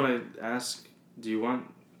one it. do you want to ask? Do you want...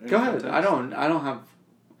 any Go ahead. context? I don't have.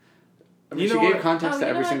 I mean, You she know gave what? context Oh, to you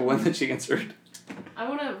every know single what? one that she answered. I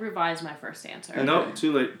want to revise my first answer. Okay. Nope,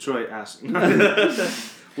 too late. Troy asked.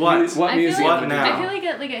 What? What I museum? feel like, What now? I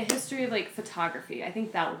feel like a history of like photography. I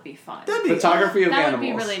think that would be fun. That'd be Photography of that animals. would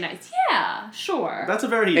be really nice. Yeah, sure. That's a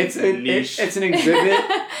very It's niche. it's an exhibit.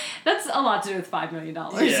 That's a lot to do with $5 million. Yeah,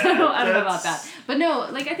 I don't know about that's- that. But no,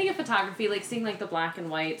 like I think of photography, like seeing like the black and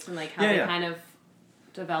whites and like how they Yeah. kind of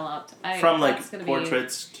developed. From like that's gonna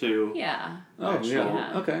portraits to Be, yeah. Oh yeah.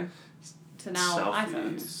 Yeah. Okay. To now selfies.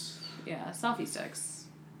 iPhones. Yeah, selfie sticks.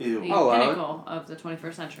 Ew. The I'll allow it. pinnacle of the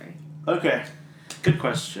 21st century. Okay. Good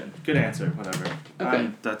question. Good answer. Whatever.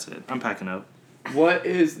 Okay. That's it. I'm packing up. What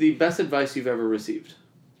is the best advice you've ever received?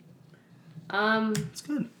 It's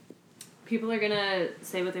good. People are gonna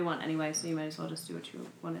say what they want anyway, so you might as well just do what you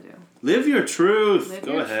want to do. Live your truth. Live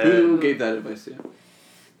Go your ahead. Who gave that advice to you?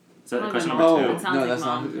 Is that Probably question my number mom. two? It sounds no, like that's not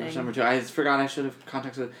mom question thing. number 2. I forgot I should have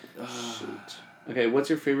contacted. Shoot. Okay, what's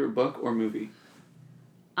your favorite book or movie?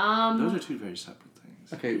 Those are two very separate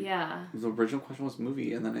things. Okay, Yeah. the original question was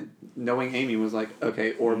movie, and then knowing Amy was like,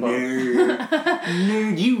 okay, or both.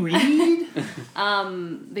 Nerd, you read?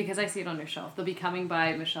 Because I see it on your shelf. The Becoming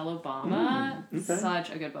by Michelle Obama. okay.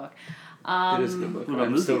 Such a good book. It is a good book. What about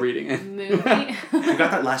I'm still movie? reading it. Movie. I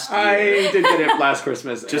got that last year. I did get it last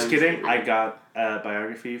Christmas. Just and- kidding. I got a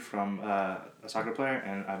biography from a soccer player,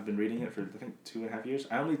 and I've been reading it for I think 2.5 years.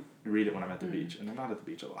 I only read it when I'm at the beach, and I'm not at the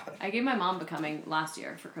beach a lot. I gave my mom Becoming last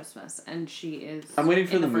year for Christmas, and she is. I'm waiting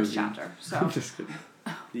for in the first movie. chapter. So. I'm just kidding.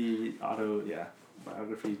 The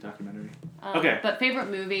biography documentary. Um, Okay. But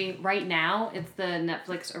favorite movie right now, it's the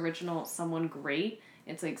Netflix original Someone Great.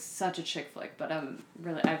 It's like such a chick flick, but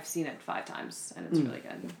I've seen it 5 times and it's really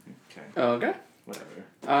good. Okay. Okay.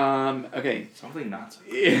 Whatever. Okay. Something not. So.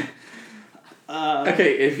 Yeah.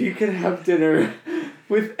 Okay, if you could have dinner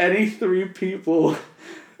with any 3 people.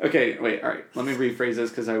 Okay, wait, alright. Let me rephrase this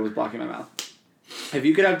because I was blocking my mouth. If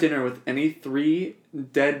you could have dinner with any 3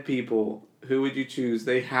 dead people, who would you choose?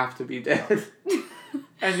 They have to be dead.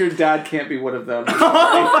 And your dad can't be one of them.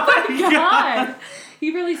 Oh my god!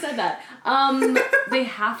 He really said that. They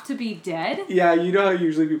have to be dead? Yeah, you know how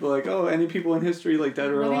usually people are like, oh, any people in history, like dead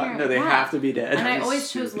or Living alive? or- No, they yeah. have to be dead. And I is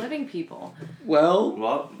always chose stupid. living people. Well,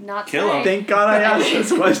 Well, Not kill say. him. thank God I asked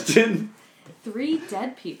this question. 3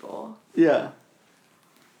 dead people. Yeah.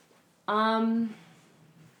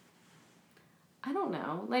 I don't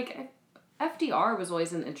know. Like, FDR was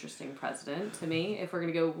always an interesting president to me. If we're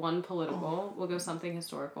going to go one political, we'll go something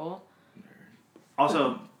historical.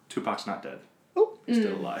 Also, Tupac's not dead. Oh. He's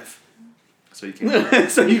still alive. So you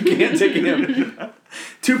can't. So you can't take him.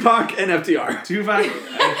 Tupac and FDR Tupac.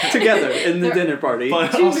 together in the dinner party.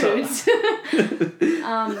 But Two also. moods.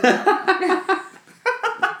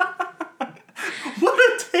 What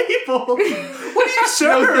a table! What do you No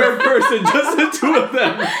serve? third person, just the 2 of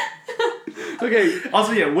them. Okay,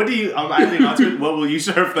 Also, yeah, what do you. I think answer. What will you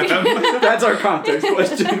serve them? that's our context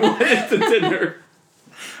question. What is the dinner?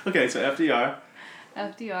 Okay, so FDR.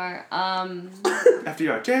 FDR.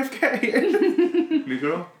 FDR. JFK. New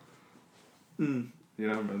Girl? Mm. You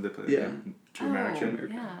know, remember they played Yeah. True American?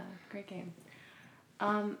 Yeah, great game.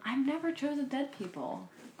 I've never chosen dead people.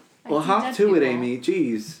 I Well, see hop dead to it, people. Amy.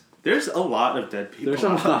 Jeez. There's a lot of dead people. There's a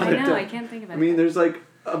lot. I know, dead- I can't think of I it. mean, there's like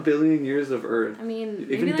a billion years of Earth. I mean,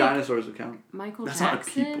 maybe Even like dinosaurs would count. Michael That's not a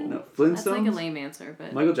Jackson. people. No, That's like a Flintstones. lame answer,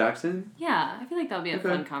 but Michael Jackson. yeah, I feel like that would be a Okay.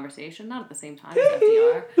 fun conversation. Not at the same time as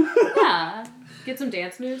FDR. Yeah, get some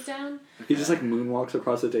dance moves down. He just like moonwalks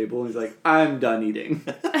across the table and he's like, "I'm done eating."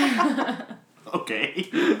 Okay.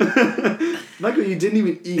 Michael, you didn't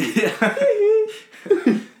even eat.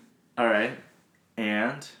 All right.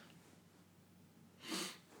 And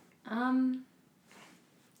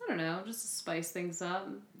I don't know, just to spice things up.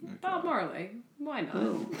 Bob Marley, why not?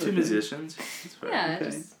 Oh, two okay. musicians. That's fair. Yeah, Okay.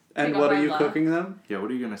 just And take a what are hard you laugh. cooking them? Yeah, what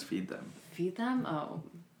are you going to feed them? Feed them? Oh,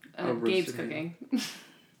 A Gabe's roasted cooking.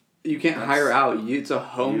 You can't That's- hire out. It's a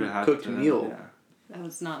home You have cooked to- meal. yeah. That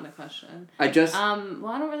was not in the question. I just Well,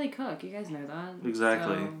 I don't really cook. You guys know that.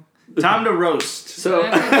 Exactly. So, Time to roast. so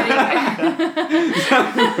everybody-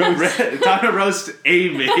 Time to roast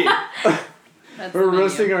Amy. That's we're the menu.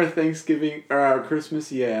 roasting our Thanksgiving or our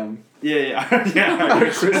Christmas yam. Yeah. Our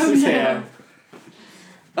Christmas Oh, no. yam.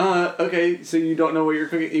 Okay, so you don't know what you're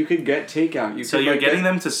cooking. You could get takeout. You So could, you're like, getting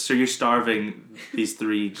them to. So you're starving these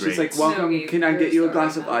 3 grapes. She's like, No, "Welcome. Gabe, Can I you're get you a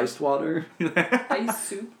starving glass of them. iced water?" Ice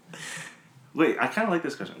soup. Wait, I kind of like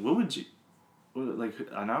this question. What would you? Like,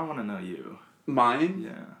 now I want to know you. Mine.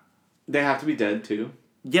 Yeah. They have to be dead too.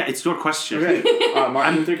 Yeah, it's your question. Okay.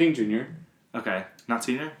 Martin Luther King Jr. Okay. Not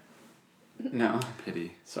senior? No,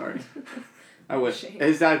 Pity. sorry. I wish Shame.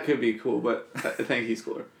 his dad could be cool, but I think he's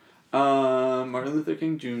cooler. Martin Luther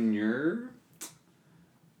King Jr.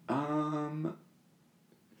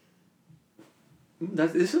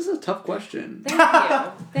 This is a tough question. Thank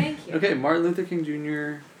you. Thank you. Okay, Martin Luther King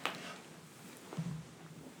Jr.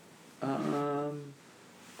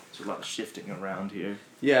 There's a lot of shifting around here.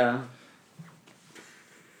 Yeah.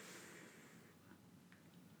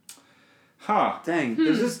 Huh. Dang.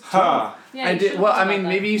 This is Huh. Yeah, I you did. should Well, have I thought mean, about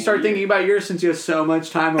maybe that. you start thinking about yours since you have so much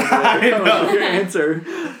time over there I to come up with know. your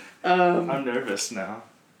answer. I'm nervous now.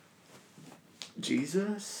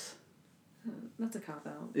 Jesus? That's a cop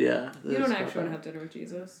out. Yeah. You don't actually want to have dinner with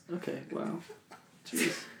Jesus. Okay, wow.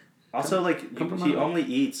 Jeez. Also, like, come from he my- only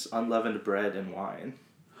eats unleavened bread and wine.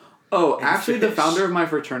 Oh, And actually, the fish. founder of my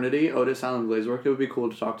fraternity, Otis Allen Glazework, it would be cool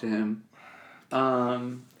to talk to him.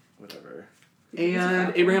 Whatever.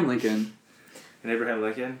 And Abraham Lincoln. And Abraham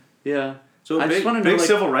Lincoln? Yeah. So I a just big, wanna know, big like-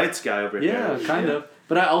 civil rights guy over Yeah, here. kind of.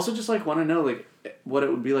 But I also just like want to know like what it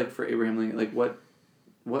would be like for Abraham Lincoln, like what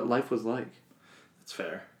life was like, That's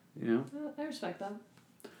fair. you know. I respect that.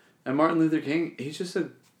 And Martin Luther King, he's just a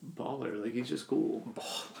baller. Like he's just cool.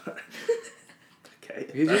 Baller. Okay.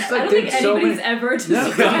 He just I like don't think did so anybody's many. ever No,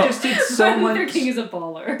 described but he just did so Martin Luther much. King is a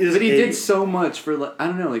baller. But he did so much for like I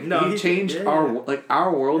don't know like No, he he- changed yeah, our yeah. like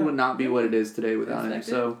our world Yeah. would not be what it is today without him. Respect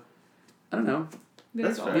it. So I don't know.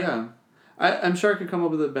 That's Baller. fair. Yeah, I'm sure I could come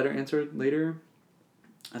up with a better answer later.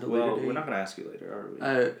 At a Well, later date. we're not going to ask you later, are we?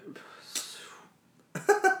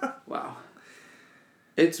 Wow.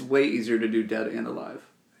 It's way easier to do dead and alive.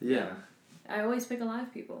 Yeah. I always pick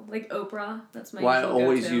alive people. Like Oprah, that's my Well, I usual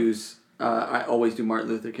always go-to. use. I always do Martin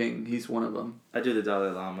Luther King. He's one of them. I do the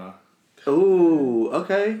Dalai Lama. Oh,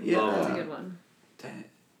 okay, yeah. Love That's a that. good one. Dang.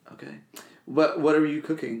 Okay. What are you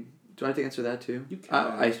cooking? Do I have to answer that too? You can.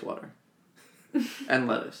 Ice water. And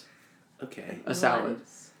lettuce. Okay. A salad.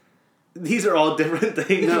 Lettuce. These are all different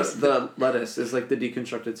things. No, the lettuce is like the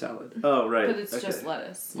deconstructed salad. Oh, right. But it's okay. just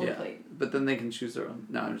lettuce on Yeah. a plate. But then they can choose their own.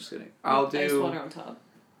 No, I'm just kidding. I'll Ice do. water on top.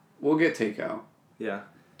 We'll get takeout. Yeah.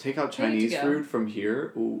 Takeout to Chinese go. food from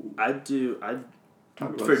here. Ooh. I'd Talk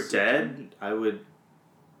about for sushi. dead, I would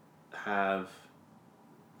have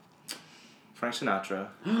Frank Sinatra.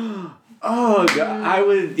 Oh god, I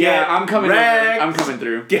would. Yeah, Get I'm coming. wrecked. I'm coming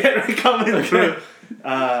through. Get coming Okay. through.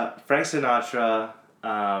 Frank Sinatra,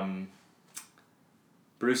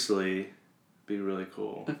 Bruce Lee, be really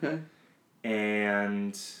cool. Okay.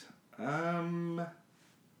 And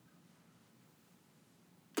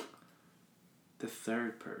the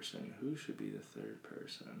third person. Who should be the third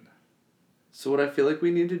person? So what I feel like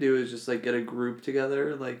we need to do is just like get a group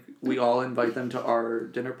together. Like we all invite them to our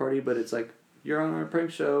dinner party, but it's like you're on our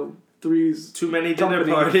prank show. Three's Too many dinner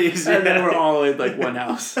company, parties. and then yeah. we're all in like one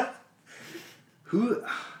house. Who?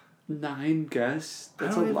 9 guests.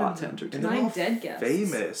 That's a don't lot even- to entertain. and they're 9 all dead guests.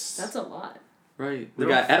 famous. That's a lot. Right. We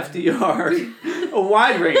They're got all FDR. A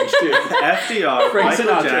wide range too. FDR, Frank Michael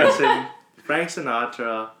Sinatra. Jackson, Frank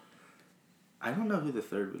Sinatra. I don't know who the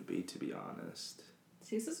third would be, to be honest.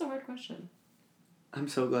 See, this is a hard question. I'm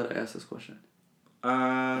so glad I asked this question.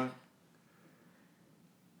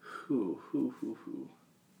 Who?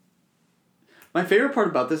 My favorite part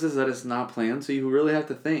about this is that it's not planned, so you really have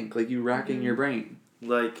to think. Like you racking your brain.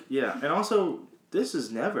 Like, yeah. And also, this is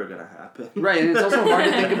never going to happen. Right, and it's also hard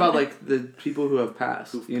to think about like the people who have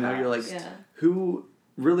passed. Who've you know, you're like, Yeah. who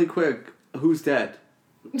really quick? Who's dead?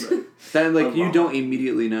 Right. That like you Alone. don't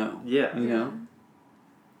immediately know. Yeah. You know,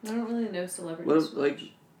 I don't really know celebrities. what if, much. like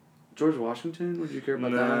George Washington? Would you care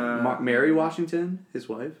about Nah. that? Mary Washington, his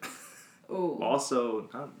wife. Oh. Also,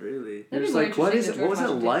 not really. That'd You're be just more like, what is interesting it? What than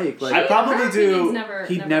was it George like? Washington. I probably Her do- opinion's Never,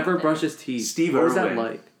 He'd never brush his teeth. Steve What was that Irwin.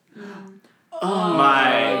 like? Mm. Oh,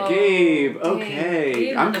 My- Gabe. Dang. Okay,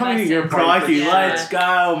 Gabe I'm had the coming to best your answer. party. Crikey, for sure. let's go,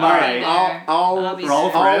 All right, Mike. I'll be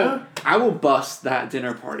roll there. through. I will bust that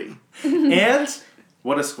dinner party. And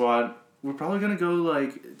what a squad. We're probably going to go,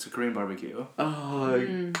 like, to Korean barbecue.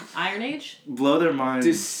 Oh, Iron Age? Blow their minds.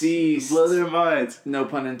 deceased. Blow their minds. No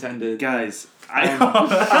pun intended. Guys,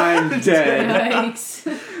 I'm dead.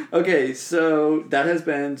 Yikes. Okay, so that has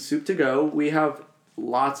been Soup to Go. We have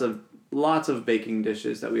lots of baking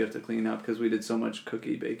dishes that we have to clean up because we did so much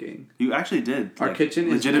cookie baking. You actually did. Our kitchen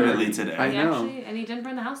is legitimately dirty. today. I He know. Actually, and he didn't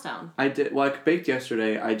burn the house down. I did. Well, I baked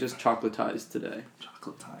yesterday. I just chocolatized today.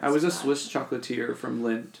 Chocolate ties. I was a Swiss chocolatier from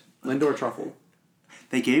Lindor Truffle.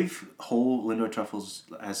 They gave whole Lindor truffles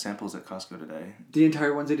as samples at Costco today. The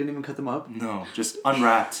entire ones, they didn't even cut them up. No, just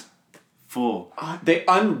unwrapped, full. They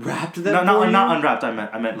unwrapped them. No, for you? not unwrapped.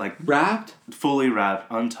 I meant like Wrapped. fully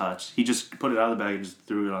wrapped, untouched. He just put it out of the bag and just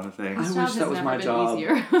threw it on the I thing. wish Job that has was never my been job.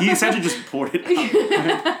 easier. He essentially just poured it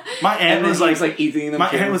out. My aunt And then was he like, was like eating them. my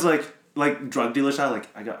too. aunt was like, like drug dealer style. Like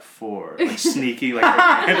I got 4. Like sneaky. Like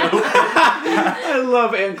I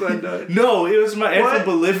love Aunt Glenda. no, it was my aunt What? from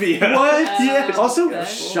Bolivia. What? Yes. Also Good.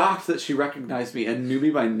 shocked that she recognized me and knew me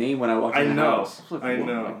by name when I walked in I the know. house. I was like, I oh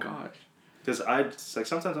know. my gosh. Because like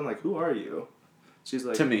sometimes I'm like, who are you? She's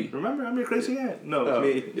like, To me. Remember, I'm your crazy aunt. No, Oh,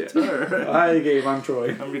 me. yeah. It's her. Hi, Gabe. I'm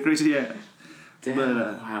Troy. I'm your crazy aunt. Damn.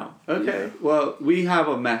 But, Wow. Okay. yeah. Well, we have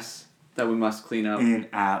a mess that we must clean up. An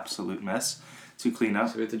absolute mess to clean up.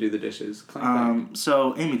 So we have to do the dishes. Clank, clank.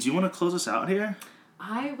 So Amy, do you want to close us out here?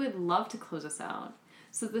 I would love to close us out.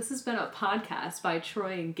 So this has been a podcast by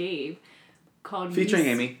Troy and Gabe called Featuring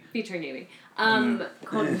You- Amy. Featuring Amy.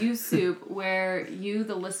 Called You Soup, where you,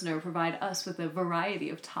 the listener, provide us with a variety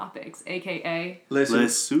of topics, aka Listen.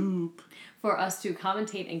 Let's soup. for us to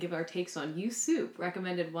commentate and give our takes on You Soup,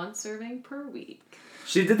 recommended 1 serving per week.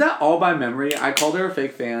 She did that all by memory. I called her a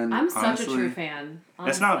fake fan. I'm such Honestly, a true fan.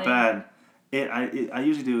 That's not honestly. bad. I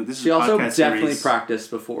usually do. This is She a also podcast definitely series. practiced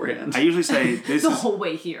beforehand. I usually say this The is. whole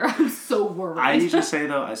way here, I'm so worried. I usually say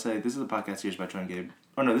though. I say this is a podcast series by Troy and Gabe.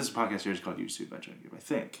 Oh no, this is a podcast series called You Soup by Troy and Gabe. I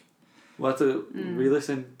think. We'll have to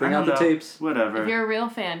re-listen. Bring I out don't the know. tapes. Whatever. If you're a real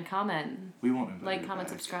fan, comment, We won't invite like, her comment,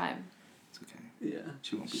 back. subscribe. It's okay. Yeah.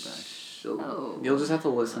 She won't be back. Oh. You'll just have to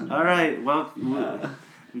listen. All right. Well,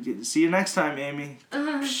 see you next time, Amy.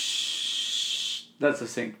 That's a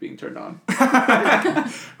sink being turned on.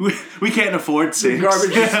 we can't afford sinks.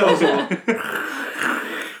 Garbage disposal.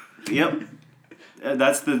 Yep.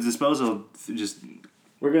 That's the disposal. Just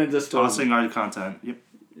We're gonna dispose. tossing our content. Yep.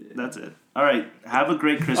 That's it. All right. Have a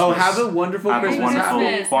great Christmas. Oh, have a wonderful Have a Christmas. wonderful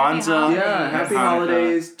Happy Kwanzaa. Yeah, happy Hanukkah.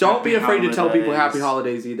 holidays. Don't be Happy afraid to tell people happy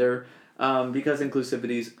holidays. holidays either, because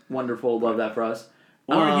inclusivity's wonderful. Love that for us.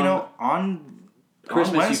 Or, on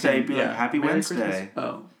Christmas, Wednesday, you can, be like, Happy Merry Wednesday. Christmas.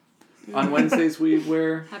 Oh. On Wednesdays, we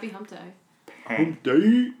wear Happy Hump Day. Hey.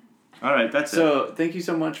 day. All right, that's it. So, thank you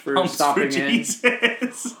so much for Humps stopping for in.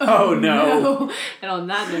 Jesus. Oh, no. And on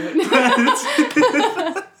that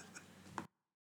note.